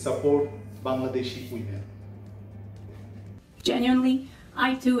will support Bangladeshi women. Genuinely,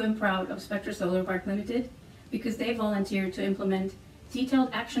 I too am proud of Spectra Solar Park Limited because they volunteered to implement detailed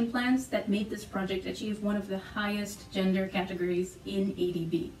action plans that made this project achieve one of the highest gender categories in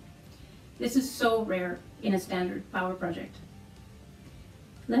ADB. This is so rare in a standard power project.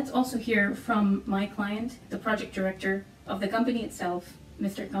 Let's also hear from my client, the project director of the company itself,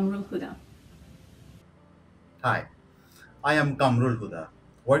 Mr. Kamrul Huda. Hi, I am Kamrul Huda,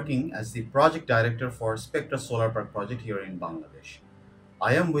 working as the project director for Spectra Solar Park project here in Bangladesh.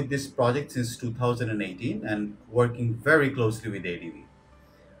 I am with this project since 2018 and working very closely with ADB.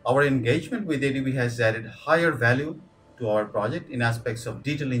 Our engagement with ADB has added higher value to our project in aspects of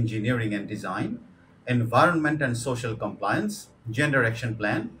detail engineering and design, environment and social compliance, gender action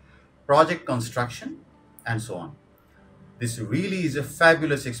plan, project construction, and so on. This really is a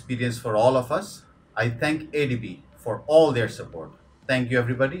fabulous experience for all of us. I thank ADB for all their support. Thank you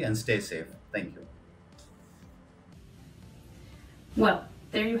everybody and stay safe. Thank you. Well,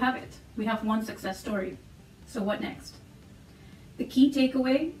 there you have it. We have one success story. So what next? The key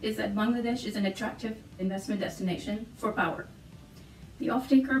takeaway is that Bangladesh is an attractive investment destination for power. The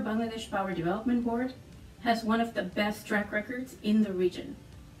off-taker Bangladesh Power Development Board has one of the best track records in the region.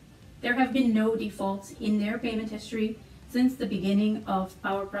 There have been no defaults in their payment history since the beginning of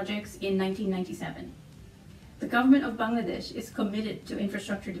power projects in 1997. The government of Bangladesh is committed to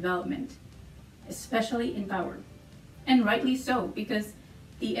infrastructure development, especially in power. And rightly so, because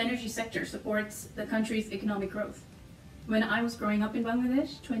the energy sector supports the country's economic growth. When I was growing up in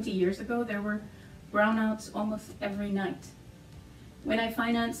Bangladesh 20 years ago, there were brownouts almost every night. When I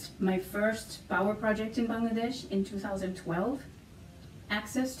financed my first power project in Bangladesh in 2012,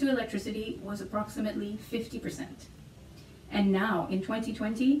 access to electricity was approximately 50%. And now, in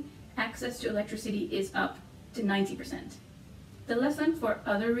 2020, access to electricity is up to 90%. The lesson for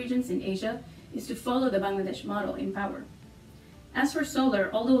other regions in Asia is to follow the Bangladesh model in power. As for solar,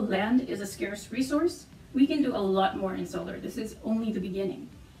 although land is a scarce resource, we can do a lot more in solar. This is only the beginning.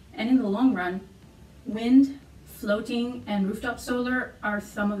 And in the long run, wind, floating, and rooftop solar are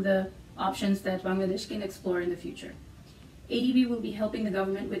some of the options that Bangladesh can explore in the future. ADB will be helping the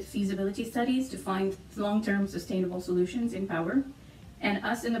government with feasibility studies to find long-term sustainable solutions in power, and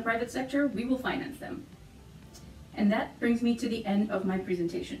us in the private sector, we will finance them. And that brings me to the end of my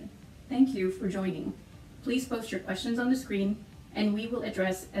presentation. Thank you for joining. Please post your questions on the screen, and we will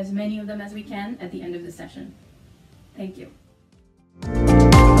address as many of them as we can at the end of the session. Thank you.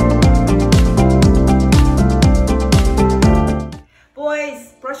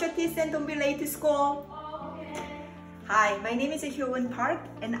 Boys, brush your teeth and don't be late to school. Hi, my name is Hyun Park,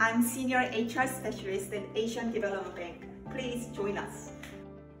 and I'm Senior HR Specialist at Asian Development Bank. Please join us.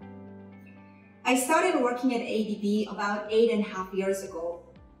 I started working at ADB about 8.5 years ago.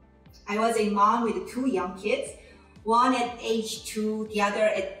 I was a mom with 2 young kids, one at age 2, the other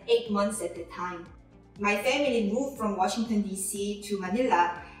at 8 months at the time. My family moved from Washington, D.C. to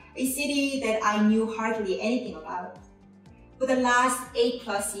Manila, a city that I knew hardly anything about. For the last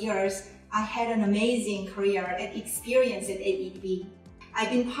 8+ years, I had an amazing career and experience at ADB. I've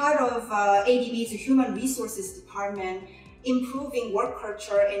been part of ADB's Human Resources Department, improving work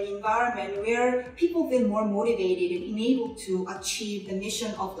culture and environment where people feel more motivated and enabled to achieve the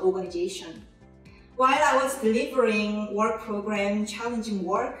mission of the organization. While I was delivering work program, challenging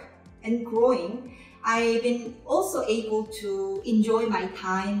work, and growing, I've been also able to enjoy my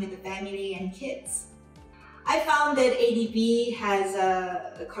time with the family and kids. I found that ADB has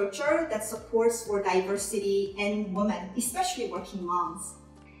a culture that supports for diversity and women, especially working moms.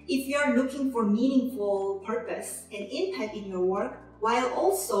 If you are looking for meaningful purpose and impact in your work, while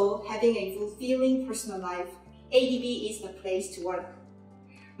also having a fulfilling personal life, ADB is the place to work.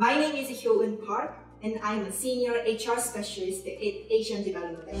 My name is Hyun Park, and I'm a senior HR specialist at Asian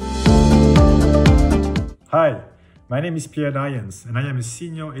Development Bank. Hi, my name is Pierre Dyens, and I am a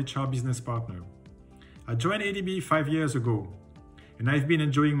senior HR business partner. I joined ADB 5 years ago, and I've been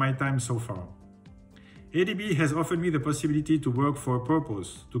enjoying my time so far. ADB has offered me the possibility to work for a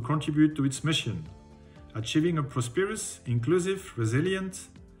purpose, to contribute to its mission, achieving a prosperous, inclusive, resilient,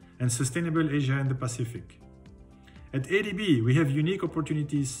 and sustainable Asia and the Pacific. At ADB, we have unique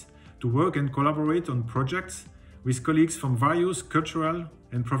opportunities to work and collaborate on projects with colleagues from various cultural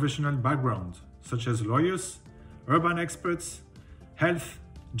and professional backgrounds, such as lawyers, urban experts, health,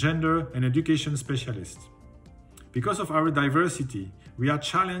 gender, and education specialists. Because of our diversity, we are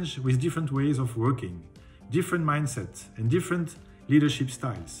challenged with different ways of working, different mindsets, and different leadership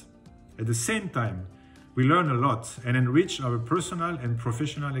styles. At the same time, we learn a lot and enrich our personal and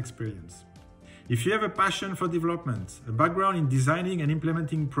professional experience. If you have a passion for development, a background in designing and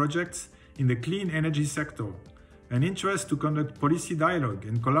implementing projects in the clean energy sector, an interest to conduct policy dialogue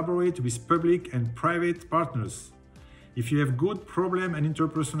and collaborate with public and private partners, if you have good problem and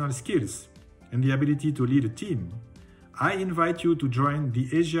interpersonal skills and the ability to lead a team, I invite you to join the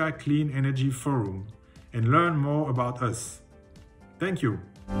Asia Clean Energy Forum and learn more about us. Thank you.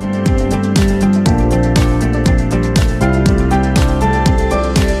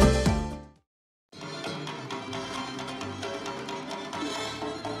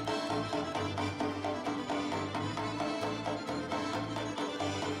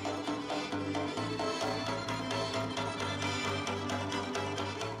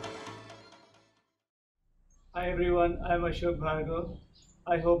 Hi everyone, I'm Ashok Bhargav.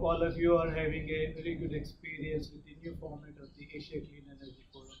 I hope all of you are having a very good experience with the new format of the Asia Clean Energy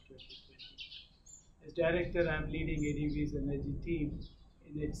Forum 2020. As director, I'm leading ADB's energy team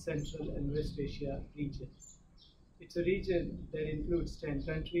in its Central and West Asia region. It's a region that includes 10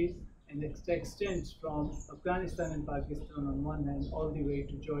 countries and extends from Afghanistan and Pakistan on one hand all the way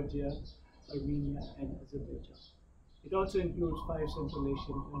to Georgia, Armenia, and Azerbaijan. It also includes 5 Central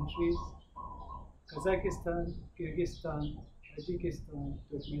Asian countries: Kazakhstan, Kyrgyzstan, Tajikistan,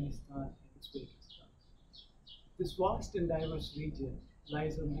 Turkmenistan, and Uzbekistan. This vast and diverse region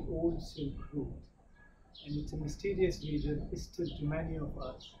lies on the old Silk Route, and it's a mysterious region still to many of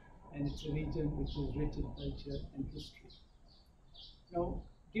us, and it's a region which is rich in culture and history. Now,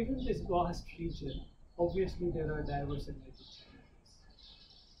 given this vast region, obviously there are diverse energy challenges.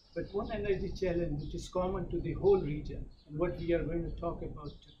 But one energy challenge which is common to the whole region, and what we are going to talk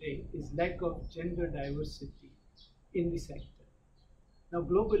about today, is lack of gender diversity in the sector. Now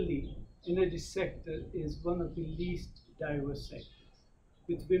globally, energy sector is one of the least diverse sectors,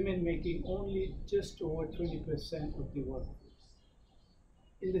 with women making only just over 20% of the workforce.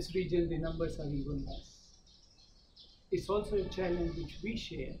 In this region, the numbers are even less. It's also a challenge which we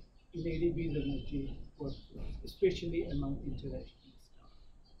share in ADB's energy workforce, especially among international staff.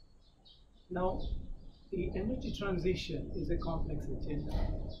 Now, the energy transition is a complex agenda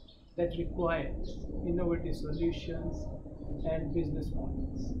that requires innovative solutions and business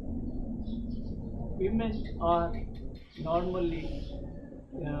models. Women are normally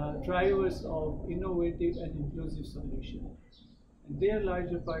drivers of innovative and inclusive solutions, and their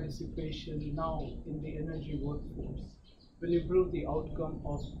larger participation now in the energy workforce will improve the outcome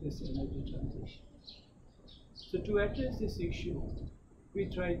of this energy transition. So to address this issue, we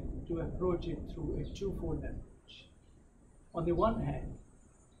tried to approach it through a twofold approach. On the one hand,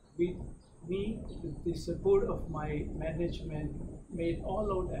 we, with the support of my management, made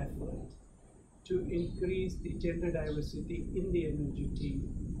all-out effort to increase the gender diversity in the energy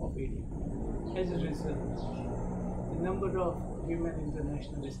team of ADB. As a result, the number of women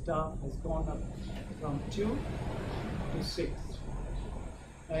international staff has gone up from 2 to 6.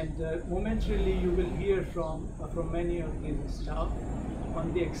 And momentarily you will hear from many of these staff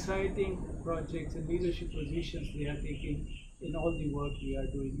on the exciting projects and leadership positions they are taking in all the work we are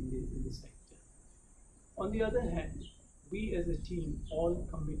doing in the sector. On the other hand, we as a team all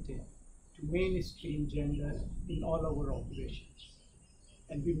committed to mainstream gender in all our operations.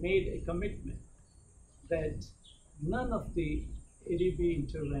 And we made a commitment that none of the ADB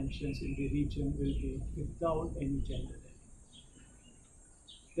interventions in the region will be without any gender element.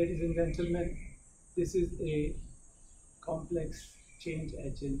 Ladies and gentlemen, this is a complex change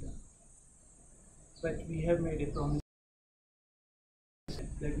agenda, but we have made a promise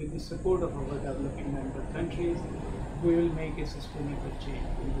that with the support of our developing member countries, we will make a sustainable change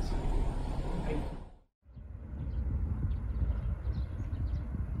in this area. Thank you.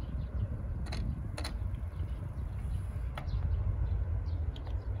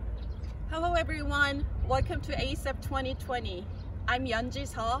 Hello everyone, welcome to ASEP 2020. I'm Yeonji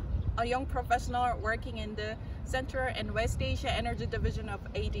Seo, a young professional working in the Central and West Asia Energy Division of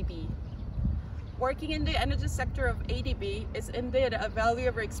ADB. Working in the energy sector of ADB is indeed a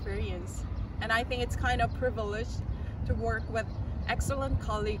valuable experience, and I think it's kind of privileged to work with excellent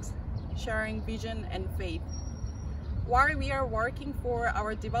colleagues sharing vision and faith. While we are working for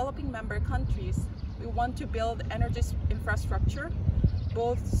our developing member countries, we want to build energy infrastructure,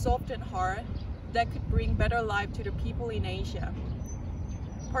 both soft and hard, that could bring better life to the people in Asia.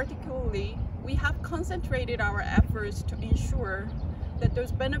 Particularly, we have concentrated our efforts to ensure that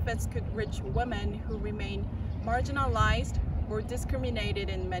those benefits could reach women who remain marginalized or discriminated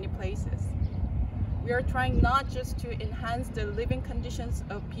in many places. We are trying not just to enhance the living conditions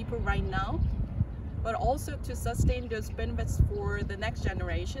of people right now, but also to sustain those benefits for the next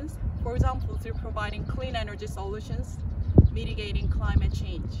generations, for example, through providing clean energy solutions, mitigating climate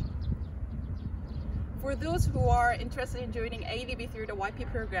change. For those who are interested in joining ADB through the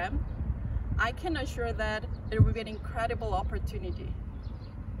YP program, I can assure that it will be an incredible opportunity.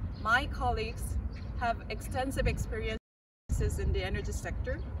 My colleagues have extensive experiences in the energy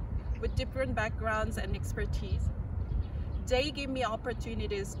sector with different backgrounds and expertise. They give me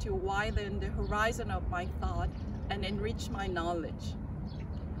opportunities to widen the horizon of my thought and enrich my knowledge.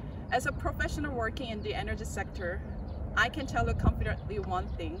 As a professional working in the energy sector, I can tell you confidently one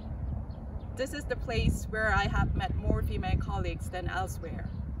thing. This is the place where I have met more female colleagues than elsewhere.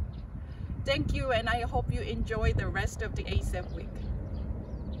 Thank you, and I hope you enjoy the rest of the ASEP week.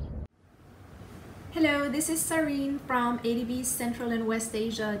 Hello, this is Sareen from ADB's Central and West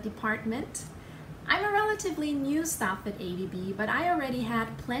Asia Department. I'm a relatively new staff at ADB, but I already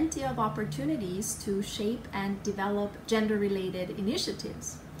had plenty of opportunities to shape and develop gender-related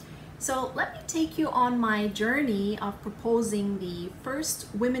initiatives. So let me take you on my journey of proposing the first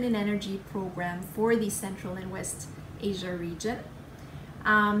Women in Energy program for the Central and West Asia region.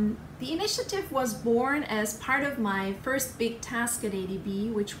 The initiative was born as part of my first big task at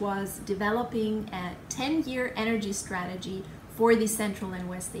ADB, which was developing a 10-year energy strategy for the Central and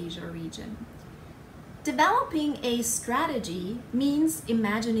West Asia region. Developing a strategy means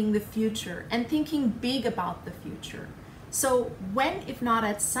imagining the future and thinking big about the future. So when, if not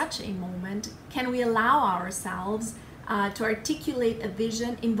at such a moment, can we allow ourselves to articulate a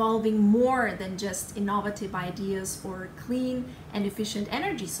vision involving more than just innovative ideas for clean and efficient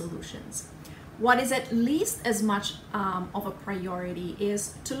energy solutions? What is at least as much of a priority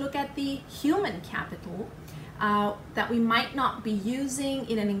is to look at the human capital that we might not be using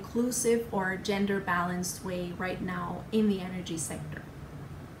in an inclusive or gender-balanced way right now in the energy sector.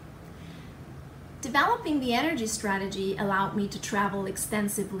 Developing the energy strategy allowed me to travel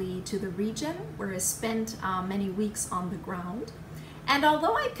extensively to the region, where I spent many weeks on the ground. And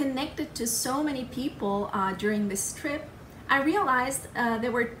although I connected to so many people during this trip, I realized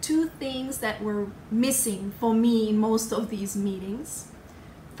there were two things that were missing for me in most of these meetings.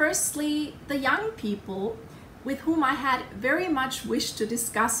 Firstly, the young people with whom I had very much wished to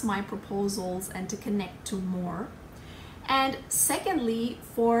discuss my proposals and to connect to more. And secondly,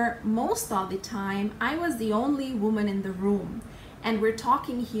 for most of the time, I was the only woman in the room. And we're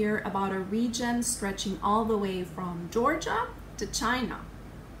talking here about a region stretching all the way from Georgia to China.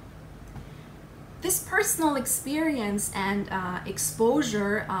 This personal experience and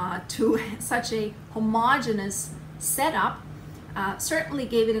exposure to such a homogeneous setup certainly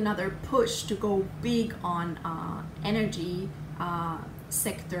gave it another push to go big on energy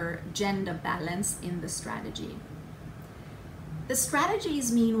sector gender balance in the strategy. The strategy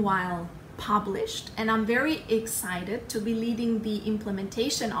is meanwhile published, and I'm very excited to be leading the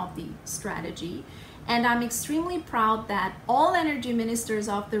implementation of the strategy. And I'm extremely proud that all energy ministers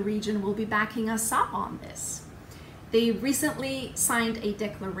of the region will be backing us up on this. They recently signed a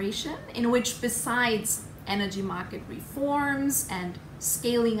declaration in which, besides energy market reforms and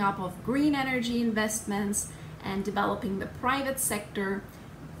scaling up of green energy investments and developing the private sector,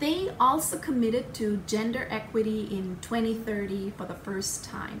 they also committed to gender equity in 2030 for the first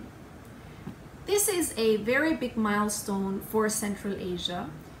time. This is a very big milestone for Central Asia,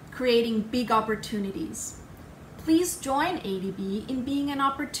 creating big opportunities. Please join ADB in being an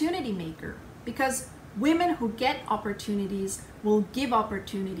opportunity maker, because women who get opportunities will give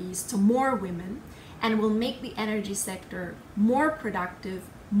opportunities to more women and will make the energy sector more productive,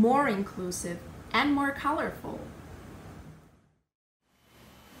 more inclusive, and more colorful.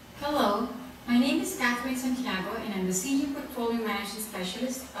 Hello, my name is Catherine Santiago, and I'm the Senior Portfolio Management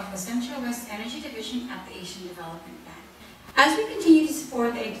Specialist of the Central West Energy Division at the Asian Development Bank. As we continue to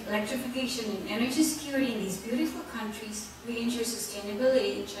support the electrification and energy security in these beautiful countries, we ensure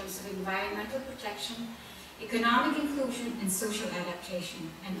sustainability in terms of environmental protection, economic inclusion, and social adaptation,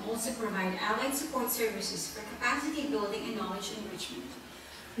 and also provide allied support services for capacity building and knowledge enrichment.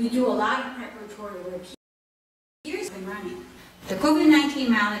 We do a lot of preparatory work here. Years been running. The COVID-19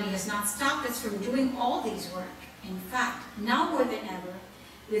 malady has not stopped us from doing all these work. In fact, now more than ever,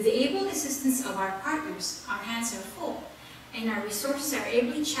 with the able assistance of our partners, our hands are full, and our resources are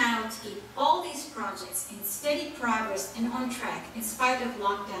ably channeled to keep all these projects in steady progress and on track in spite of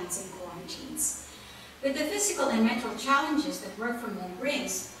lockdowns and quarantines. With the physical and mental challenges that work from home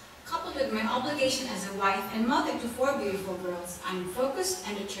brings, coupled with my obligation as a wife and mother to 4 beautiful girls, I am focused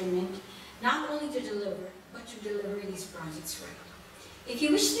and determined not only to deliver, but to deliver these projects right. If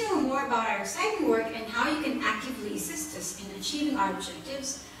you wish to know more about our exciting work and how you can actively assist us in achieving our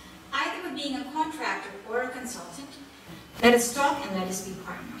objectives, either by being a contractor or a consultant, let us talk and let us be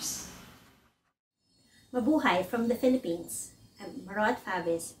partners. Mabuhay from the Philippines. I'm Marot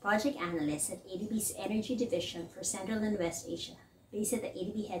Faves, Project Analyst at ADB's Energy Division for Central and West Asia, based at the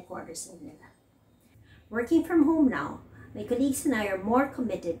ADB headquarters in Manila. Working from home now, my colleagues and I are more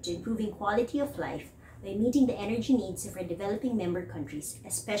committed to improving quality of life by meeting the energy needs of our developing member countries,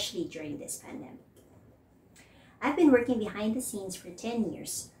 especially during this pandemic. I've been working behind the scenes for 10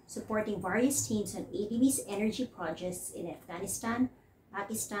 years, supporting various teams on ADB's energy projects in Afghanistan,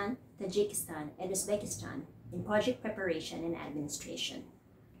 Pakistan, Tajikistan, and Uzbekistan in project preparation and administration.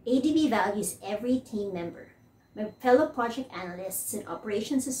 ADB values every team member. My fellow project analysts and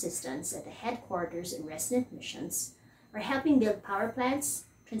operations assistants at the headquarters and resident missions are helping build power plants,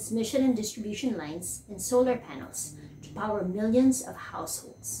 transmission and distribution lines, and solar panels to power millions of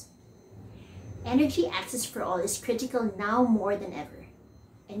households. Energy access for all is critical now more than ever,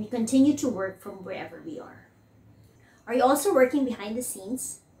 and we continue to work from wherever we are. Are you also working behind the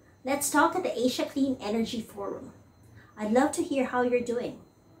scenes? Let's talk at the Asia Clean Energy Forum. I'd love to hear how you're doing,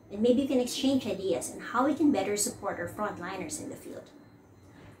 and maybe we can exchange ideas on how we can better support our frontliners in the field.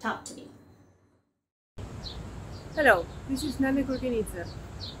 Talk to me. Hello, this is Nami Kurginidze,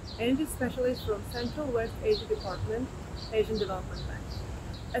 Energy Specialist from Central West Asia Department, Asian Development Bank.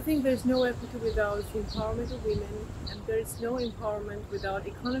 I think there's no equity without empowerment of women, and there is no empowerment without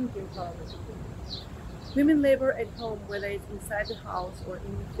economic empowerment of women. Women labor at home, whether it's inside the house or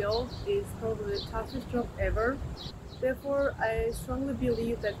in the field, is probably the toughest job ever. Therefore, I strongly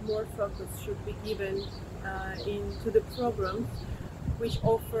believe that more focus should be given into the programs which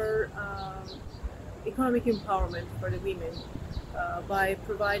offer economic empowerment for the women by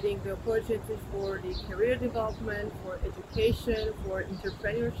providing the opportunities for the career development, for education, for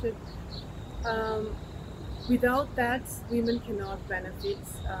entrepreneurship. Without that, women cannot benefit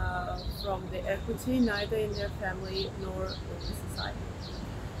from the equity, neither in their family nor in the society.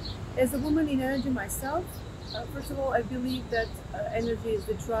 As a woman in energy myself, first of all, I believe that energy is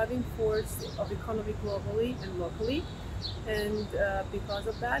the driving force of economy globally and locally, and because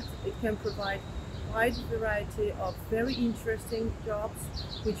of that, it can provide wide variety of very interesting jobs,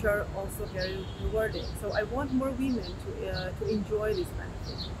 which are also very rewarding. So I want more women to enjoy this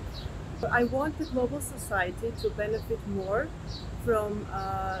benefit. I want the global society to benefit more from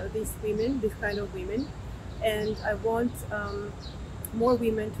these women, this kind of women, and I want more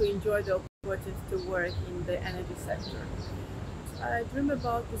women to enjoy the opportunity to work in the energy sector. I dream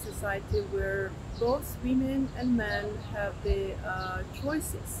about a society where both women and men have the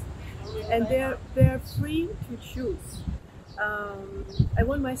choices, and they're free to choose. I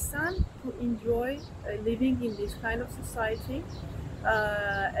want my son to enjoy living in this kind of society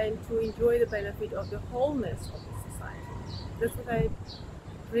and to enjoy the benefit of the wholeness of the society. That's what I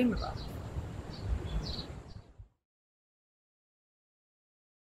dream about.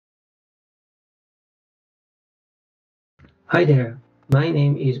 Hi there, my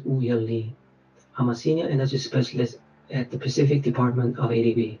name is Uyal Lee. I'm a Senior Energy Specialist at the Pacific Department of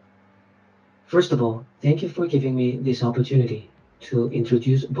ADB. First of all, thank you for giving me this opportunity to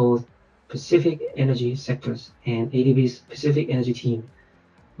introduce both Pacific Energy sectors and ADB's Pacific Energy team.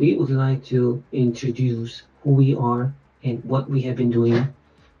 We would like to introduce who we are and what we have been doing,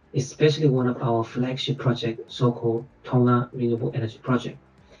 especially one of our flagship projects, so-called Tonga Renewable Energy Project.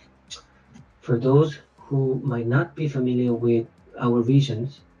 For those who might not be familiar with our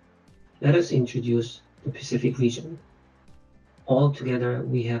regions, let us introduce the Pacific region. Altogether,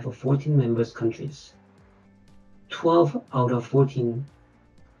 we have 14 member countries. 12 out of 14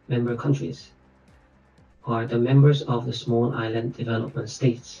 member countries are the members of the Small Island Development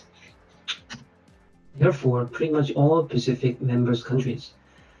States. Therefore, pretty much all Pacific members countries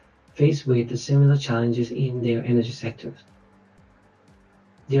face with the similar challenges in their energy sectors.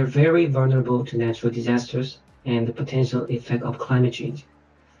 They are very vulnerable to natural disasters and the potential effect of climate change.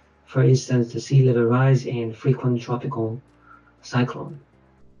 For instance, the sea level rise and frequent tropical cyclone.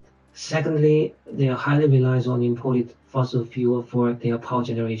 Secondly, they are highly reliant on imported fossil fuel for their power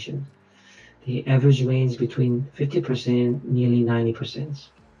generation. The average range between 50%, nearly 90%.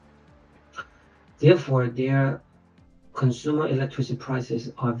 Therefore, their consumer electricity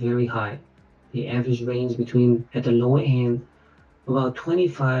prices are very high. The average range between, at the lower end, about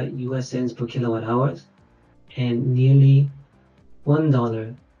 25 US cents per kilowatt hours and nearly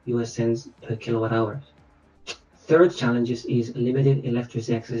 $1 US cents per kilowatt hour. Third challenge is limited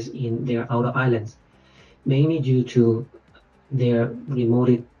electricity access in their outer islands, mainly due to their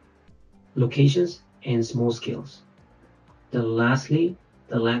remote locations and small scales. Lastly,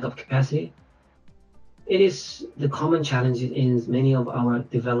 the lack of capacity. It is the common challenge in many of our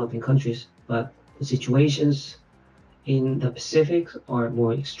developing countries, but the situations in the Pacific are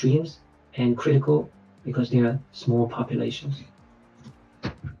more extreme and critical because they are small populations.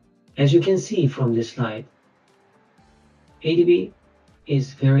 As you can see from this slide, ADB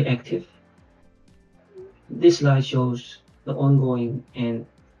is very active. This slide shows the ongoing and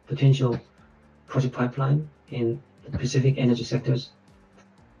potential project pipeline in the Pacific energy sectors.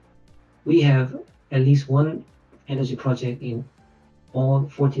 We have at least one energy project in all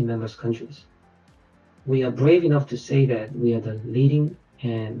 14 member countries. We are brave enough to say that we are the leading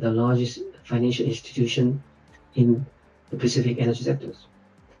and the largest financial institution in the Pacific energy sectors.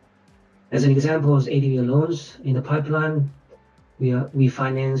 As an example, as ADB loans in the pipeline, we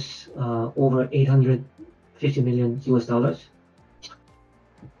finance over 850 million US dollars.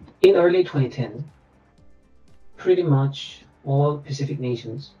 In early 2010, pretty much all Pacific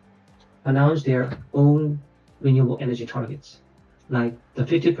nations announced their own renewable energy targets, like the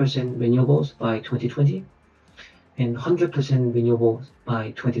 50% renewables by 2020 and 100% renewables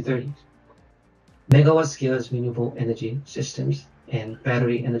by 2030. Megawatt scale renewable energy systems and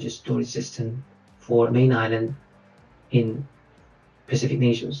battery energy storage system for main island in Pacific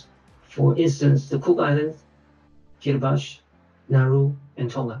nations. For instance, the Cook Islands, Kiribati, Nauru, and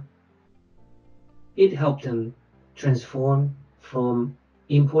Tonga. It helped them transform from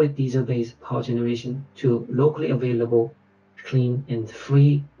imported diesel-based power generation to locally available, clean, and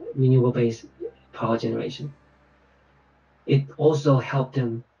free renewable-based power generation. It also helped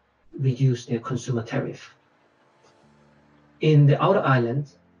them reduce their consumer tariff. In the outer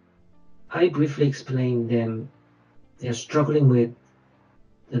islands, I briefly explained them. They're struggling with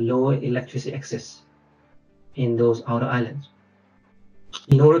the lower electricity access in those outer islands.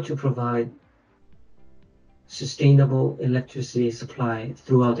 In order to provide sustainable electricity supply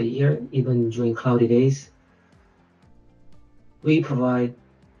throughout the year, even during cloudy days, we provide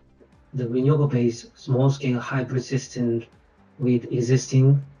the renewable-based small-scale hybrid system with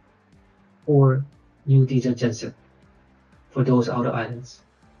existing or new diesel genset for those outer islands.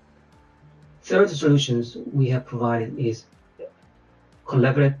 Third solutions we have provided is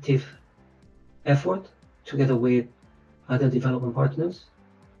collaborative effort together with other development partners,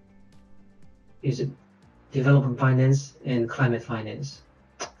 is development finance and climate finance.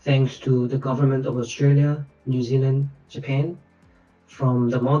 Thanks to the government of Australia, New Zealand, Japan. From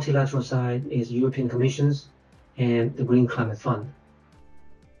the multilateral side is European Commissions and the Green Climate Fund.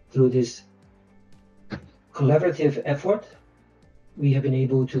 Through this collaborative effort, we have been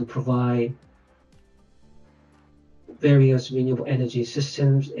able to provide various renewable energy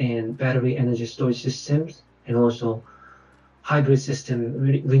systems and battery energy storage systems, and also hybrid system,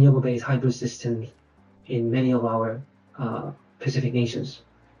 renewable-based hybrid systems in many of our Pacific nations.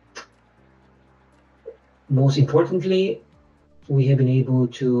 Most importantly, we have been able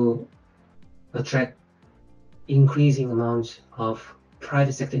to attract increasing amounts of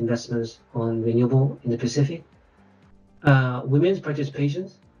private sector investments on renewable in the Pacific. Women's participation.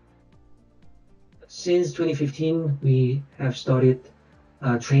 Since 2015, we have started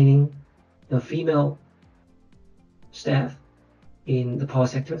training the female staff in the power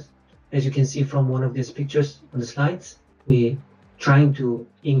sectors. As you can see from one of these pictures on the slides, we're trying to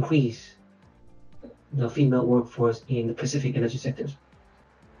increase the female workforce in the Pacific energy sectors.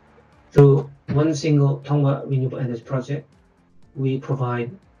 Through one single Tonga renewable energy project, we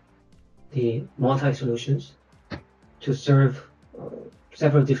provide the multi-solutions to serve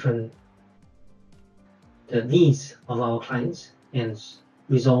several different needs of our clients and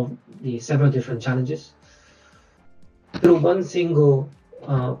resolve the several different challenges. Through one single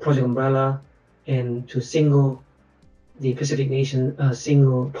project umbrella and to single the Pacific nation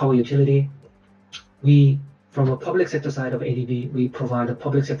single power utility, we, from a public sector side of ADB, we provide a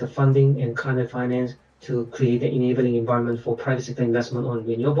public sector funding and climate finance to create an enabling environment for private sector investment on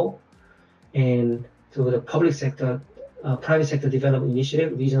renewable. And through the public sector private sector development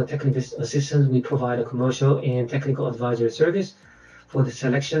initiative, regional technical assistance. We provide a commercial and technical advisory service for the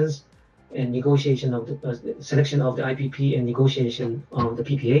selections and negotiation of the selection of the IPP and negotiation of the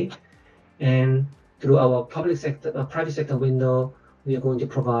PPA. And through our private sector window, we are going to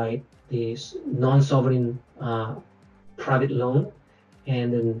provide the non-sovereign private loan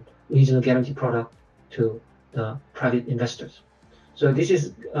and then regional guarantee product to the private investors. So this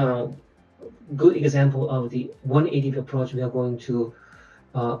is a good example of the one ADB approach we are going to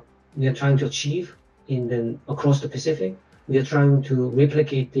we are trying to achieve across the Pacific. We are trying to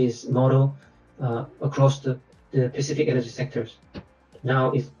replicate this model across the Pacific energy sectors.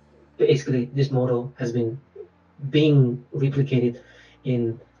 Now, basically this model has been being replicated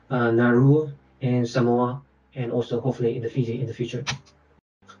in Nauru and Samoa, and also hopefully in the Fiji in the future.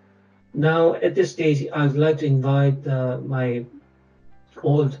 Now, at this stage, I would like to invite my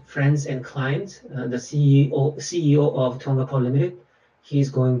old friends and clients, the CEO of Tonga Power Limited. He's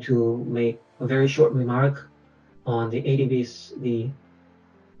going to make a very short remark on the ADB's the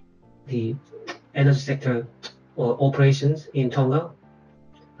energy sector or operations in Tonga.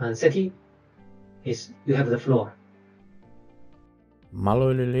 And Seti, you have the floor.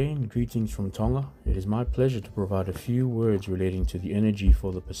 Malolele and greetings from Tonga. It is my pleasure to provide a few words relating to the energy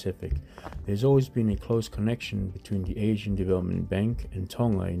for the Pacific. There's always been a close connection between the Asian Development Bank and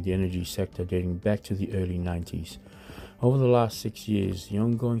Tonga in the energy sector dating back to the early 90s. Over the last 6 years, the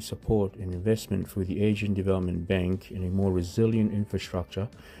ongoing support and investment through the Asian Development Bank in a more resilient infrastructure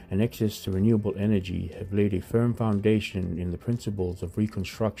and access to renewable energy have laid a firm foundation in the principles of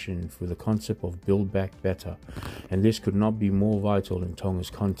reconstruction through the concept of Build Back Better, and this could not be more vital in Tonga's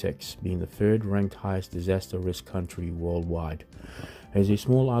context, being the third-ranked highest disaster risk country worldwide. As a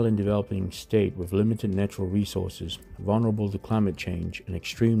small island developing state with limited natural resources, vulnerable to climate change and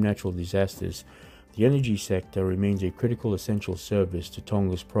extreme natural disasters, the energy sector remains a critical essential service to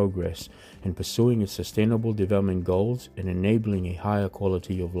Tonga's progress in pursuing its sustainable development goals and enabling a higher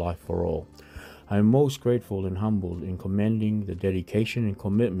quality of life for all. I am most grateful and humbled in commending the dedication and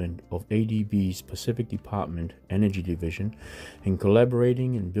commitment of ADB's Pacific Department Energy Division in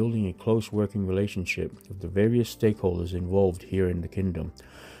collaborating and building a close working relationship with the various stakeholders involved here in the Kingdom.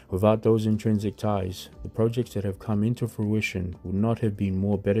 Without those intrinsic ties, the projects that have come into fruition would not have been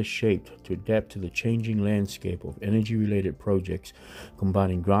more better shaped to adapt to the changing landscape of energy-related projects,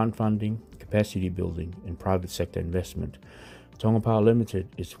 combining grant funding, capacity building, and private sector investment. Tonga Power Limited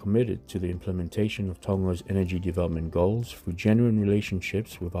is committed to the implementation of Tonga's energy development goals through genuine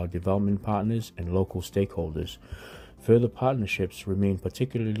relationships with our development partners and local stakeholders. Further partnerships remain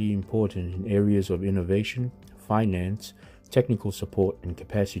particularly important in areas of innovation, finance, technical support, and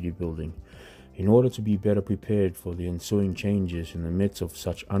capacity building. In order to be better prepared for the ensuing changes in the midst of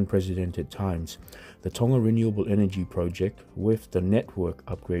such unprecedented times, the Tonga Renewable Energy Project with the network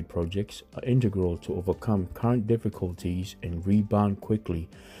upgrade projects are integral to overcome current difficulties and rebound quickly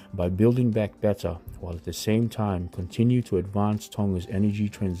by building back better, while at the same time continue to advance Tonga's energy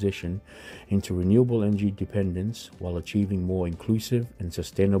transition into renewable energy dependence while achieving more inclusive and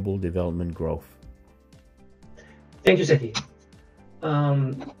sustainable development growth. Thank you, Seti.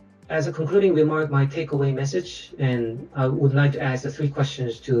 As a concluding remark, my takeaway message, and I would like to ask the 3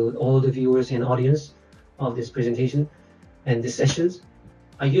 questions to all the viewers and audience of this presentation and these sessions.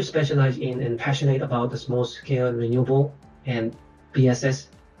 Are you specialized in and passionate about the small-scale renewable and BSS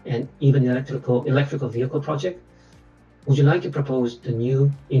and even electrical vehicle project? Would you like to propose the new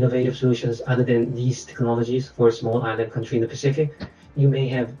innovative solutions other than these technologies for a small island country in the Pacific? You may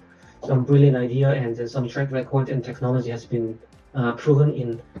have some brilliant idea and some track record and technology has been proven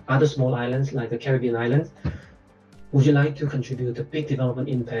in other small islands like the Caribbean islands. Would you like to contribute a big development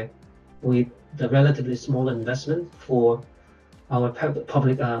impact with the relatively small investment for our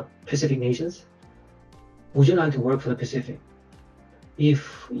public Pacific nations? Would you like to work for the Pacific?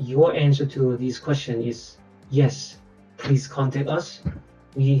 If your answer to these questions is yes, please contact us.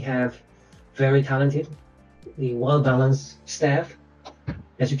 We have very talented, well-balanced staff,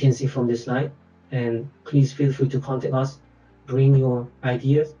 as you can see from this slide, and please feel free to contact us, bring your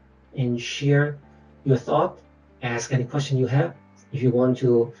ideas and share your thought, ask any question you have. If you want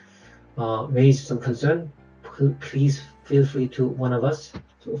to raise some concern, please feel free to one of us.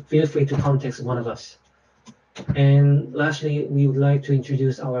 So feel free to contact one of us. And lastly, we would like to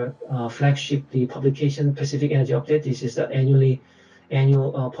introduce our flagship, the publication Pacific Energy Update. This is the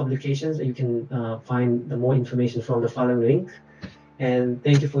annual publications. You can find the more information from the following link. And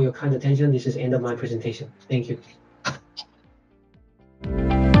thank you for your kind attention. This is the end of my presentation. Thank you.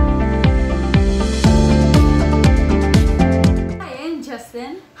 Hi, I'm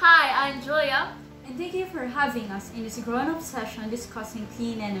Justin. Hi, I'm Julia. And thank you for for having us in this grown-up session discussing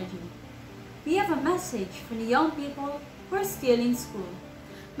clean energy. We have a message from the young people who are still in school.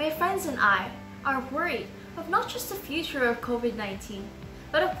 My friends and I are worried of not just the future of COVID-19,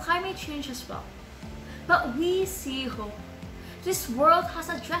 but of climate change as well. But we see hope. This world has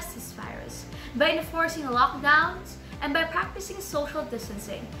addressed this virus by enforcing lockdowns and by practicing social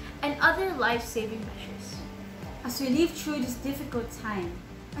distancing and other life-saving measures. As we live through this difficult time,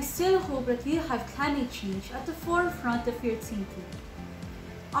 I still hope that you have climate change at the forefront of your thinking.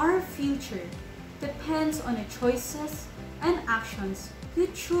 Our future depends on the choices and actions you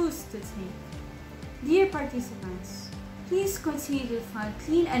choose to take. Dear participants, please continue to fund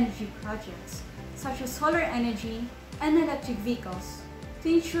clean energy projects such as solar energy and electric vehicles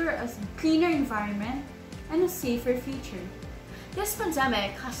to ensure a cleaner environment and a safer future. This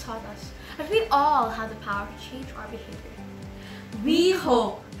pandemic has taught us that we all have the power to change our behavior. We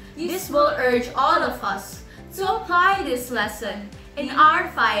hope this will urge all of us to apply this lesson in our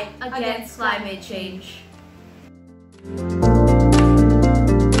fight against climate change.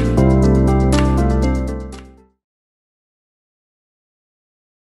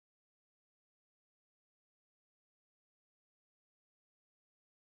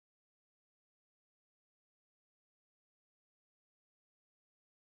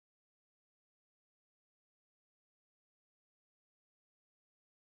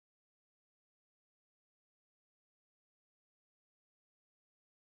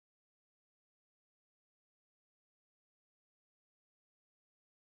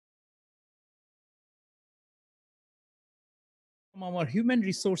 From our human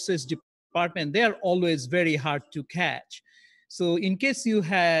resources department, they are always very hard to catch. So in case you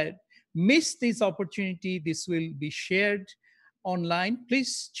had missed this opportunity, this will be shared online.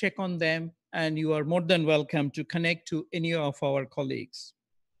 Please check on them, and you are more than welcome to connect to any of our colleagues.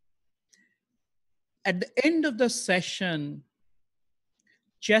 At the end of the session,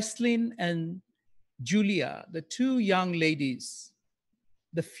 Jesslyn and Julia, the two young ladies,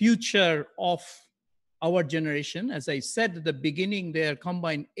 the future of our generation, as I said at the beginning, their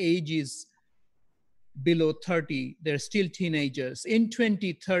combined age is below 30. They're still teenagers. In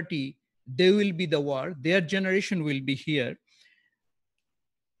 2030, they will be the war. Their generation will be here.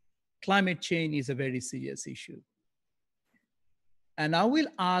 Climate change is a very serious issue. And I will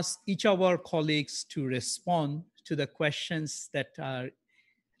ask each of our colleagues to respond to the questions that are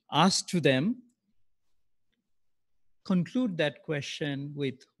asked to them. Conclude that question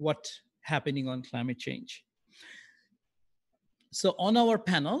with what's happening on climate change. So on our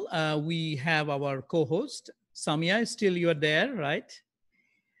panel, we have our co-host, Samia, still you're there, right?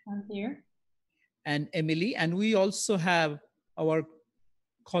 I'm here. And Emily, and we also have our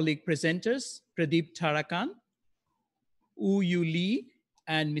colleague presenters, Pradeep Tarakan, Yu Lee,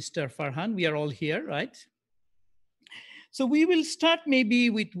 and Mr. Farhan. We are all here, right? So we will start maybe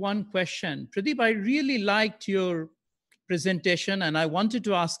with one question. Pradeep, I really liked your presentation, and I wanted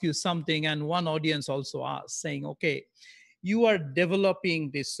to ask you something, and one audience also asked, saying, okay, you are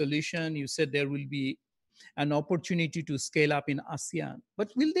developing this solution. You said there will be an opportunity to scale up in ASEAN,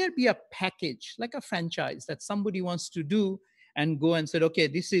 but will there be a package, like a franchise that somebody wants to do and go and said, okay,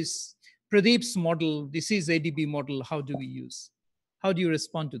 this is Pradeep's model, this is ADB model, how do we use? How do you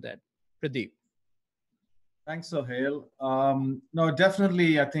respond to that, Pradeep? Thanks, Sohail. No,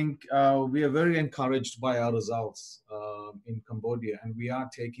 definitely, I think we are very encouraged by our results in Cambodia, and we are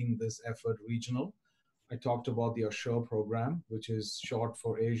taking this effort regional. I talked about the Assure program, which is short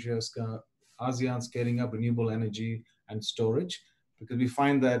for ASEAN Scaling Up Renewable Energy and Storage, because we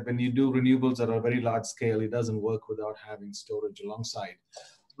find that when you do renewables at a very large scale, it doesn't work without having storage alongside.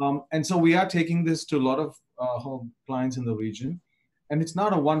 And so we are taking this to a lot of home clients in the region. And it's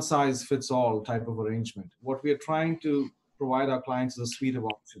not a one-size-fits-all type of arrangement. What we are trying to provide our clients is a suite of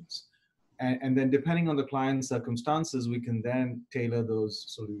options. And then depending on the client's circumstances, we can then tailor those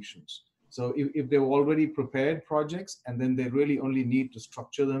solutions. So if they've already prepared projects and then they really only need to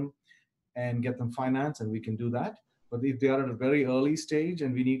structure them and get them financed, and we can do that. But if they are at a very early stage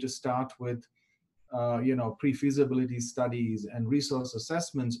and we need to start with pre-feasibility studies and resource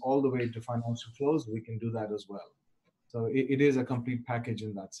assessments all the way to financial close, we can do that as well. So it is a complete package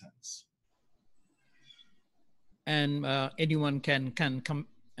in that sense. And anyone can come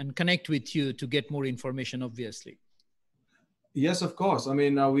and connect with you to get more information, obviously. Yes, of course. I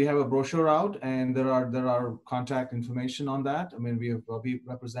mean, we have a brochure out, and there are contact information on that. I mean, we have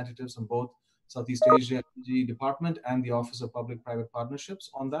representatives from both Southeast Asia Energy Department and the Office of Public-Private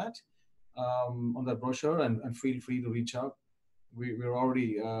Partnerships on that brochure, and feel free to reach out. We're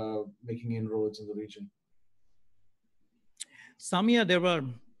already making inroads in the region. Samia, there were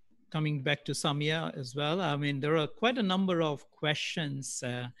coming back to Samia as well. I mean, there are quite a number of questions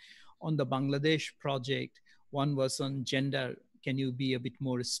on the Bangladesh project. One was on gender. Can you be a bit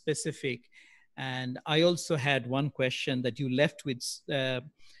more specific? And I also had one question that you left with the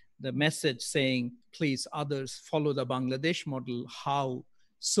message saying, please others follow the Bangladesh model, how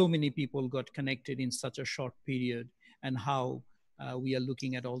so many people got connected in such a short period, and how we are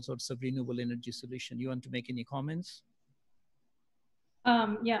looking at all sorts of renewable energy solution. You want to make any comments?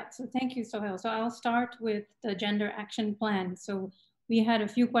 Yeah, so thank you, Sohail. So I'll start with the gender action plan. So we had a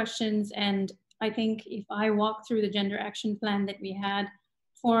few questions, and I think if I walk through the gender action plan that we had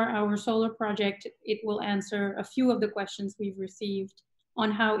for our solar project, it will answer a few of the questions we've received on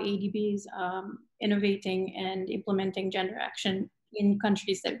how ADB is innovating and implementing gender action in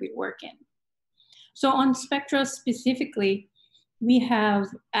countries that we work in. So on Spectra specifically, we have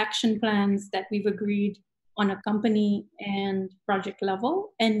action plans that we've agreed on a company and project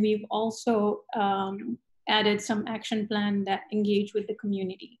level. And we've also added some action plan that engage with the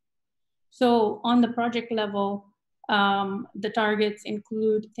community. So on the project level, the targets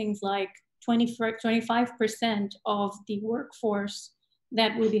include things like 25% of the workforce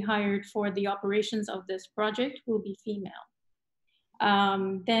that will be hired for the operations of this project will be female.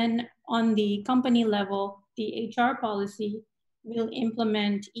 Then on the company level, the HR policy will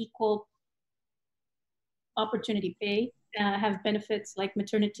implement equal opportunity pay, have benefits like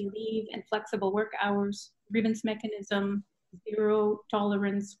maternity leave and flexible work hours, grievance mechanism, zero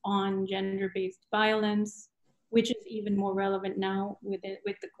tolerance on gender-based violence, which is even more relevant now with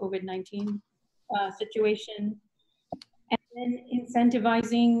the COVID-19 situation. And then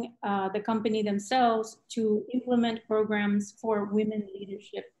incentivizing the company themselves to implement programs for women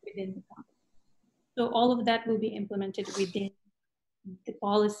leadership within the company. So all of that will be implemented within the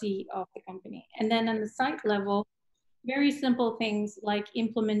policy of the company. And then on the site level, very simple things like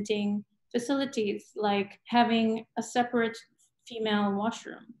implementing facilities, like having a separate female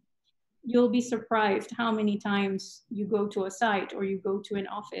washroom. You'll be surprised how many times you go to a site or you go to an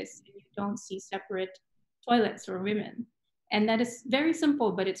office and you don't see separate toilets for women. And that is very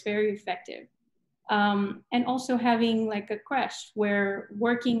simple, but it's very effective. And also having like a creche where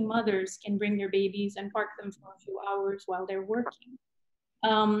working mothers can bring their babies and park them for a few hours while they're working.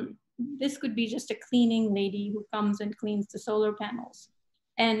 This could be just a cleaning lady who comes and cleans the solar panels.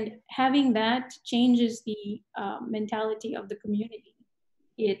 And having that changes the mentality of the community.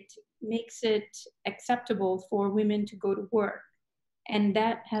 It makes it acceptable for women to go to work. And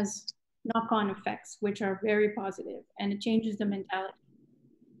that has knock-on effects, which are very positive, and it changes the mentality.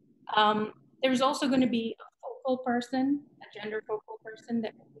 There's also going to be a focal person, a gender focal person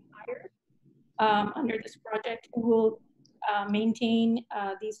that will be hired under this project who will maintain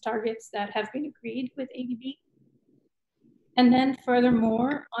these targets that have been agreed with ADB. And then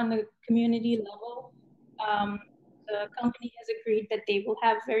furthermore, on the community level, the company has agreed that they will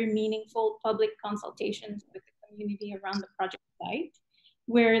have very meaningful public consultations with the community around the project site,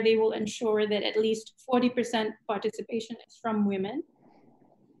 where they will ensure that at least 40% participation is from women.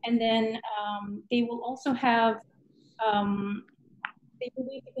 And then they will also have, they will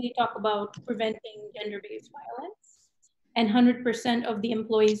basically talk about preventing gender-based violence, and 100% of the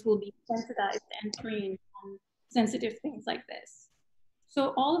employees will be sensitized and trained on sensitive things like this.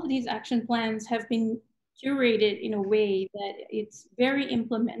 So all of these action plans have been curated in a way that it's very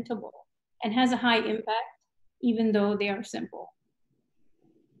implementable and has a high impact, even though they are simple.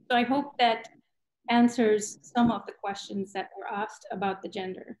 So I hope that answers some of the questions that were asked about the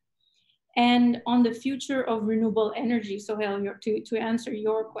gender. And on the future of renewable energy, Sohail, to answer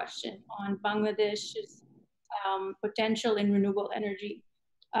your question on Bangladesh's potential in renewable energy,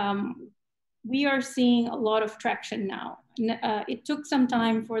 we are seeing a lot of traction now. It took some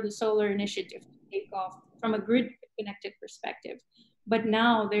time for the solar initiative to take off from a grid-connected perspective, but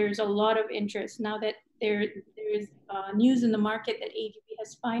now there's a lot of interest. Now that there is news in the market that ADB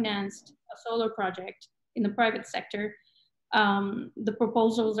has financed a solar project in the private sector, the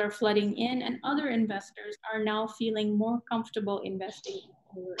proposals are flooding in, and other investors are now feeling more comfortable investing in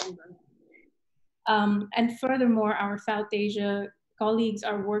solar and renewable. And furthermore, our South Asia colleagues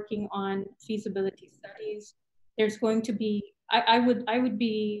are working on feasibility studies. There's going to be, I would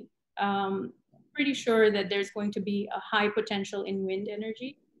be pretty sure that there's going to be a high potential in wind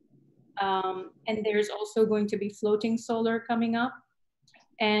energy. And there's also going to be floating solar coming up.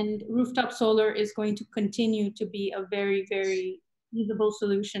 And rooftop solar is going to continue to be a very, very feasible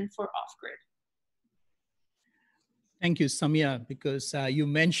solution for off-grid. Thank you, Samia, because you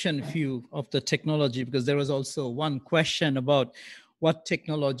mentioned a few of the technology, because there was also one question about what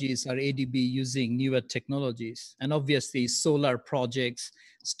technologies are ADB using, newer technologies, and obviously solar projects,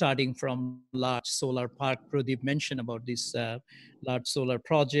 starting from large solar park. Pradeep mentioned about this large solar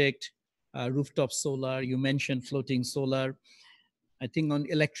project, rooftop solar, you mentioned floating solar. I think on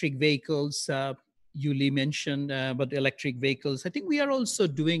electric vehicles, Yuli mentioned about electric vehicles. I think we are also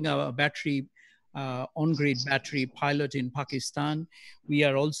doing a battery, on-grid battery pilot in Pakistan. We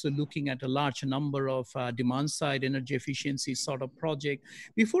are also looking at a large number of demand-side energy efficiency sort of project.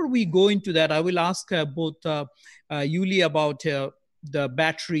 Before we go into that, I will ask both Yuli about the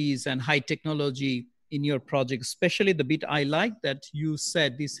batteries and high technology in your project, especially the bit I like that you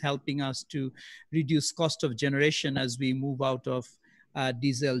said is helping us to reduce cost of generation as we move out of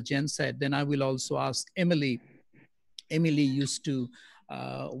diesel genset. Then I will also ask Emily. Emily used to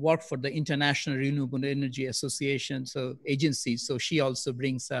work for the International Renewable Energy Association, so agency. So she also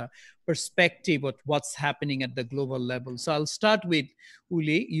brings a perspective of what's happening at the global level. So I'll start with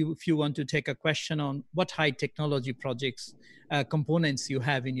Uli, if you want to take a question on what high technology projects, components you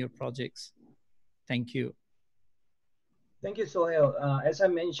have in your projects. Thank you. Thank you, Sohail. As I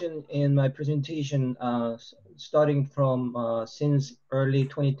mentioned in my presentation, starting from since early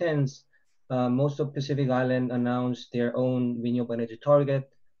 2010s, most of Pacific Island announced their own renewable energy target.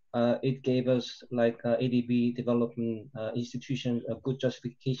 It gave us, like ADB development institution, a good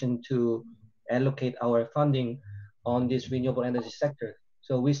justification to allocate our funding on this renewable energy sector.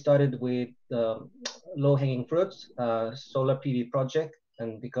 So we started with low-hanging fruits, solar PV project,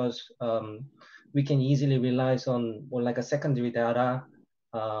 and because we can easily rely on more like a secondary data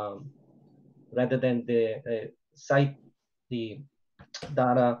rather than the cite the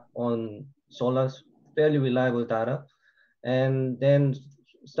data on solar's fairly reliable data. And then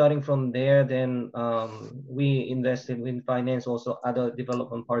starting from there, then we invested in finance, also other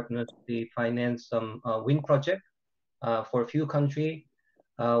development partners. They finance some wind project for a few countries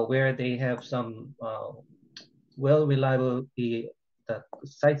where they have some well reliable, the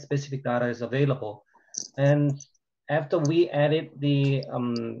site-specific data is available. And after we added the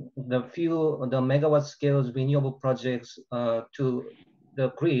megawatt scales renewable projects to the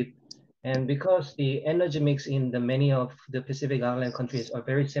grid, and because the energy mix in the many of the Pacific Island countries are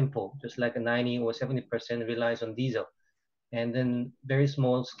very simple, just like a 90 or 70% relies on diesel, and then very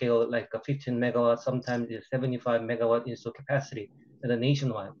small scale, like a 15 megawatt, sometimes is 75 megawatt install capacity at a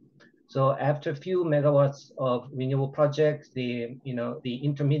nationwide. So after a few megawatts of renewable projects, the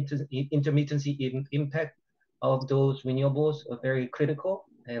intermittency impact of those renewables are very critical,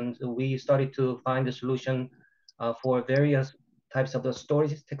 and we started to find a solution for various types of the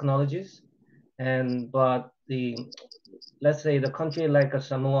storage technologies. But let's say the country like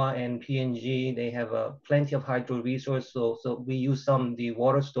Samoa and PNG, they have plenty of hydro resource, so we use some the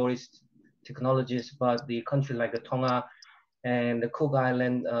water storage technologies. But the country like Tonga and the Cook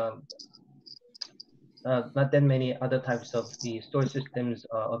Island, not that many other types of the storage systems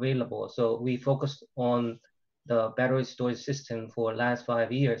are available. So we focused on the battery storage system for the last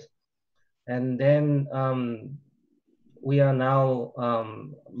 5 years. And then we are now,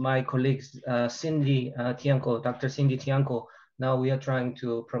 my colleagues, Cindy Tianco, Dr. Cindy Tianco, now we are trying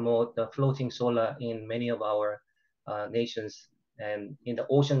to promote the floating solar in many of our nations and in the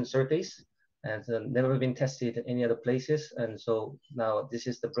ocean surface, and never been tested in any other places. And so now this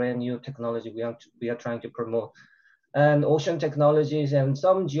is the brand new technology we are trying to promote. And ocean technologies and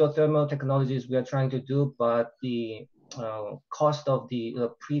some geothermal technologies we are trying to do, but the cost of the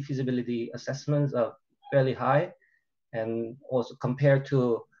pre-feasibility assessments are fairly high, and also compared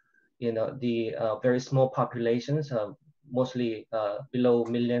to the very small populations, mostly below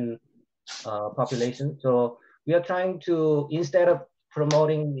 1 million population. So we are trying to, instead of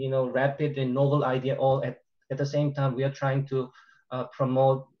promoting rapid and novel idea all at the same time, we are trying to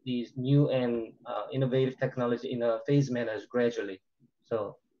promote these new and innovative technology in a phased manner gradually.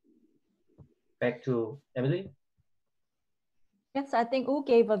 So back to Emily. Yes, I think U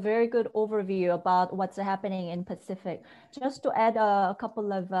gave a very good overview about what's happening in Pacific. Just to add a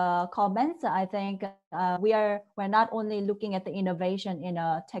couple of comments, I think we're not only looking at the innovation in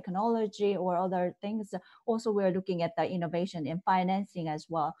technology or other things, also we're looking at the innovation in financing as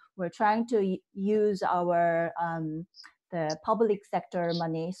well. We're trying to use our the public sector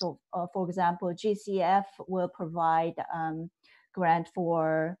money. So for example, GCF will provide grant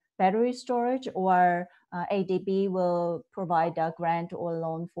for battery storage, or ADB will provide a grant or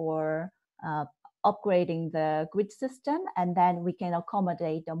loan for upgrading the grid system, and then we can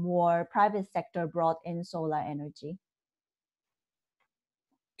accommodate a more private sector brought in solar energy.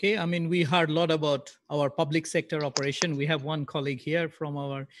 Okay, I mean, we heard a lot about our public sector operation. We have one colleague here from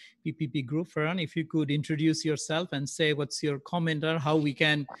our PPP group. Farhan, if you could introduce yourself and say what's your comment on how we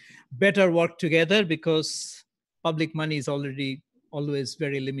can better work together, because public money is already always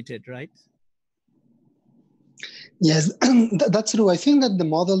very limited, right? Yes, that's true. I think that the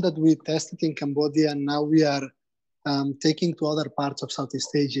model that we tested in Cambodia and now we are taking to other parts of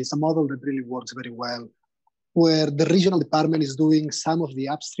Southeast Asia is a model that really works very well, where the regional department is doing some of the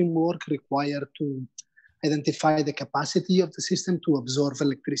upstream work required to identify the capacity of the system to absorb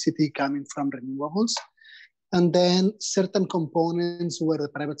electricity coming from renewables. And then certain components where the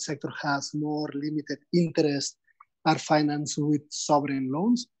private sector has more limited interest are financed with sovereign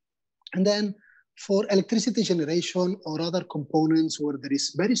loans. And then for electricity generation or other components where there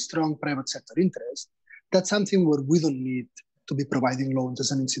is very strong private sector interest, that's something where we don't need to be providing loans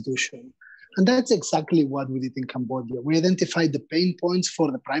as an institution. And that's exactly what we did in Cambodia. We identified the pain points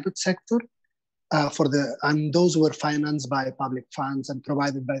for the private sector, and those were financed by public funds and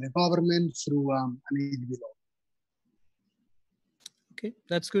provided by the government through an ADB loan. Okay,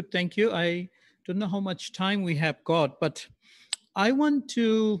 that's good. Thank you. I don't know how much time we have got, but I want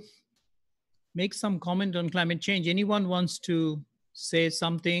to make some comment on climate change. Anyone wants to say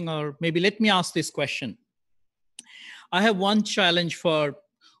something, or maybe let me ask this question. I have one challenge for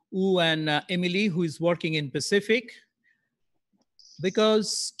and Emily, who is working in Pacific,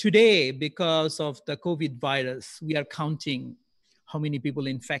 because today, because of the COVID virus, we are counting how many people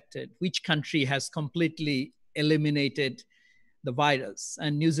infected, which country has completely eliminated the virus,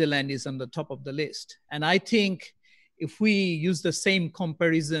 and New Zealand is on the top of the list. And I think if we use the same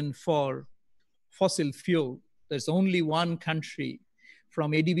comparison for fossil fuel, there's only one country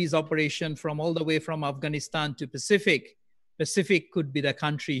from ADB's operation, from all the way from Afghanistan to Pacific. Pacific could be the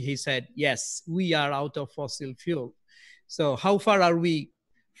country, he said, yes, we are out of fossil fuel. So how far are we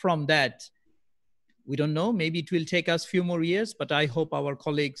from that? We don't know. Maybe it will take us a few more years, but I hope our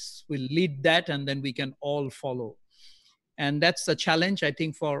colleagues will lead that and then we can all follow. And that's a challenge, I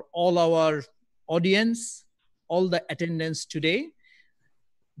think, for all our audience, all the attendants today,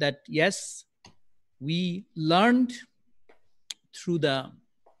 that yes, we learned through the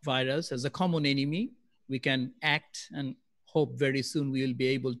virus as a common enemy. We can act and hope very soon we will be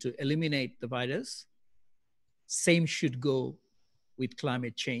able to eliminate the virus. Same should go with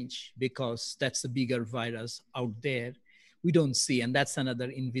climate change, because that's a bigger virus out there we don't see, and that's another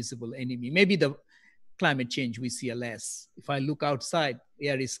invisible enemy. Maybe the climate change we see a less. If I look outside,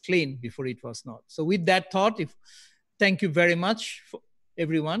 air is clean, before it was not. So with that thought, thank you very much for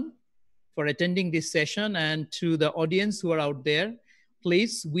everyone for attending this session, and to the audience who are out there,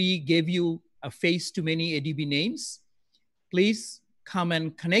 please, we gave you a face to many ADB names. Please come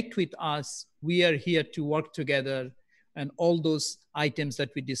and connect with us. We are here to work together, and all those items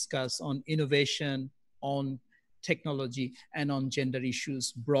that we discuss on innovation, on technology, and on gender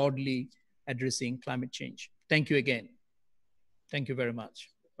issues, broadly addressing climate change. Thank you again. Thank you very much.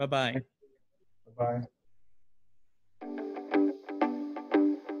 Bye-bye. Bye-bye.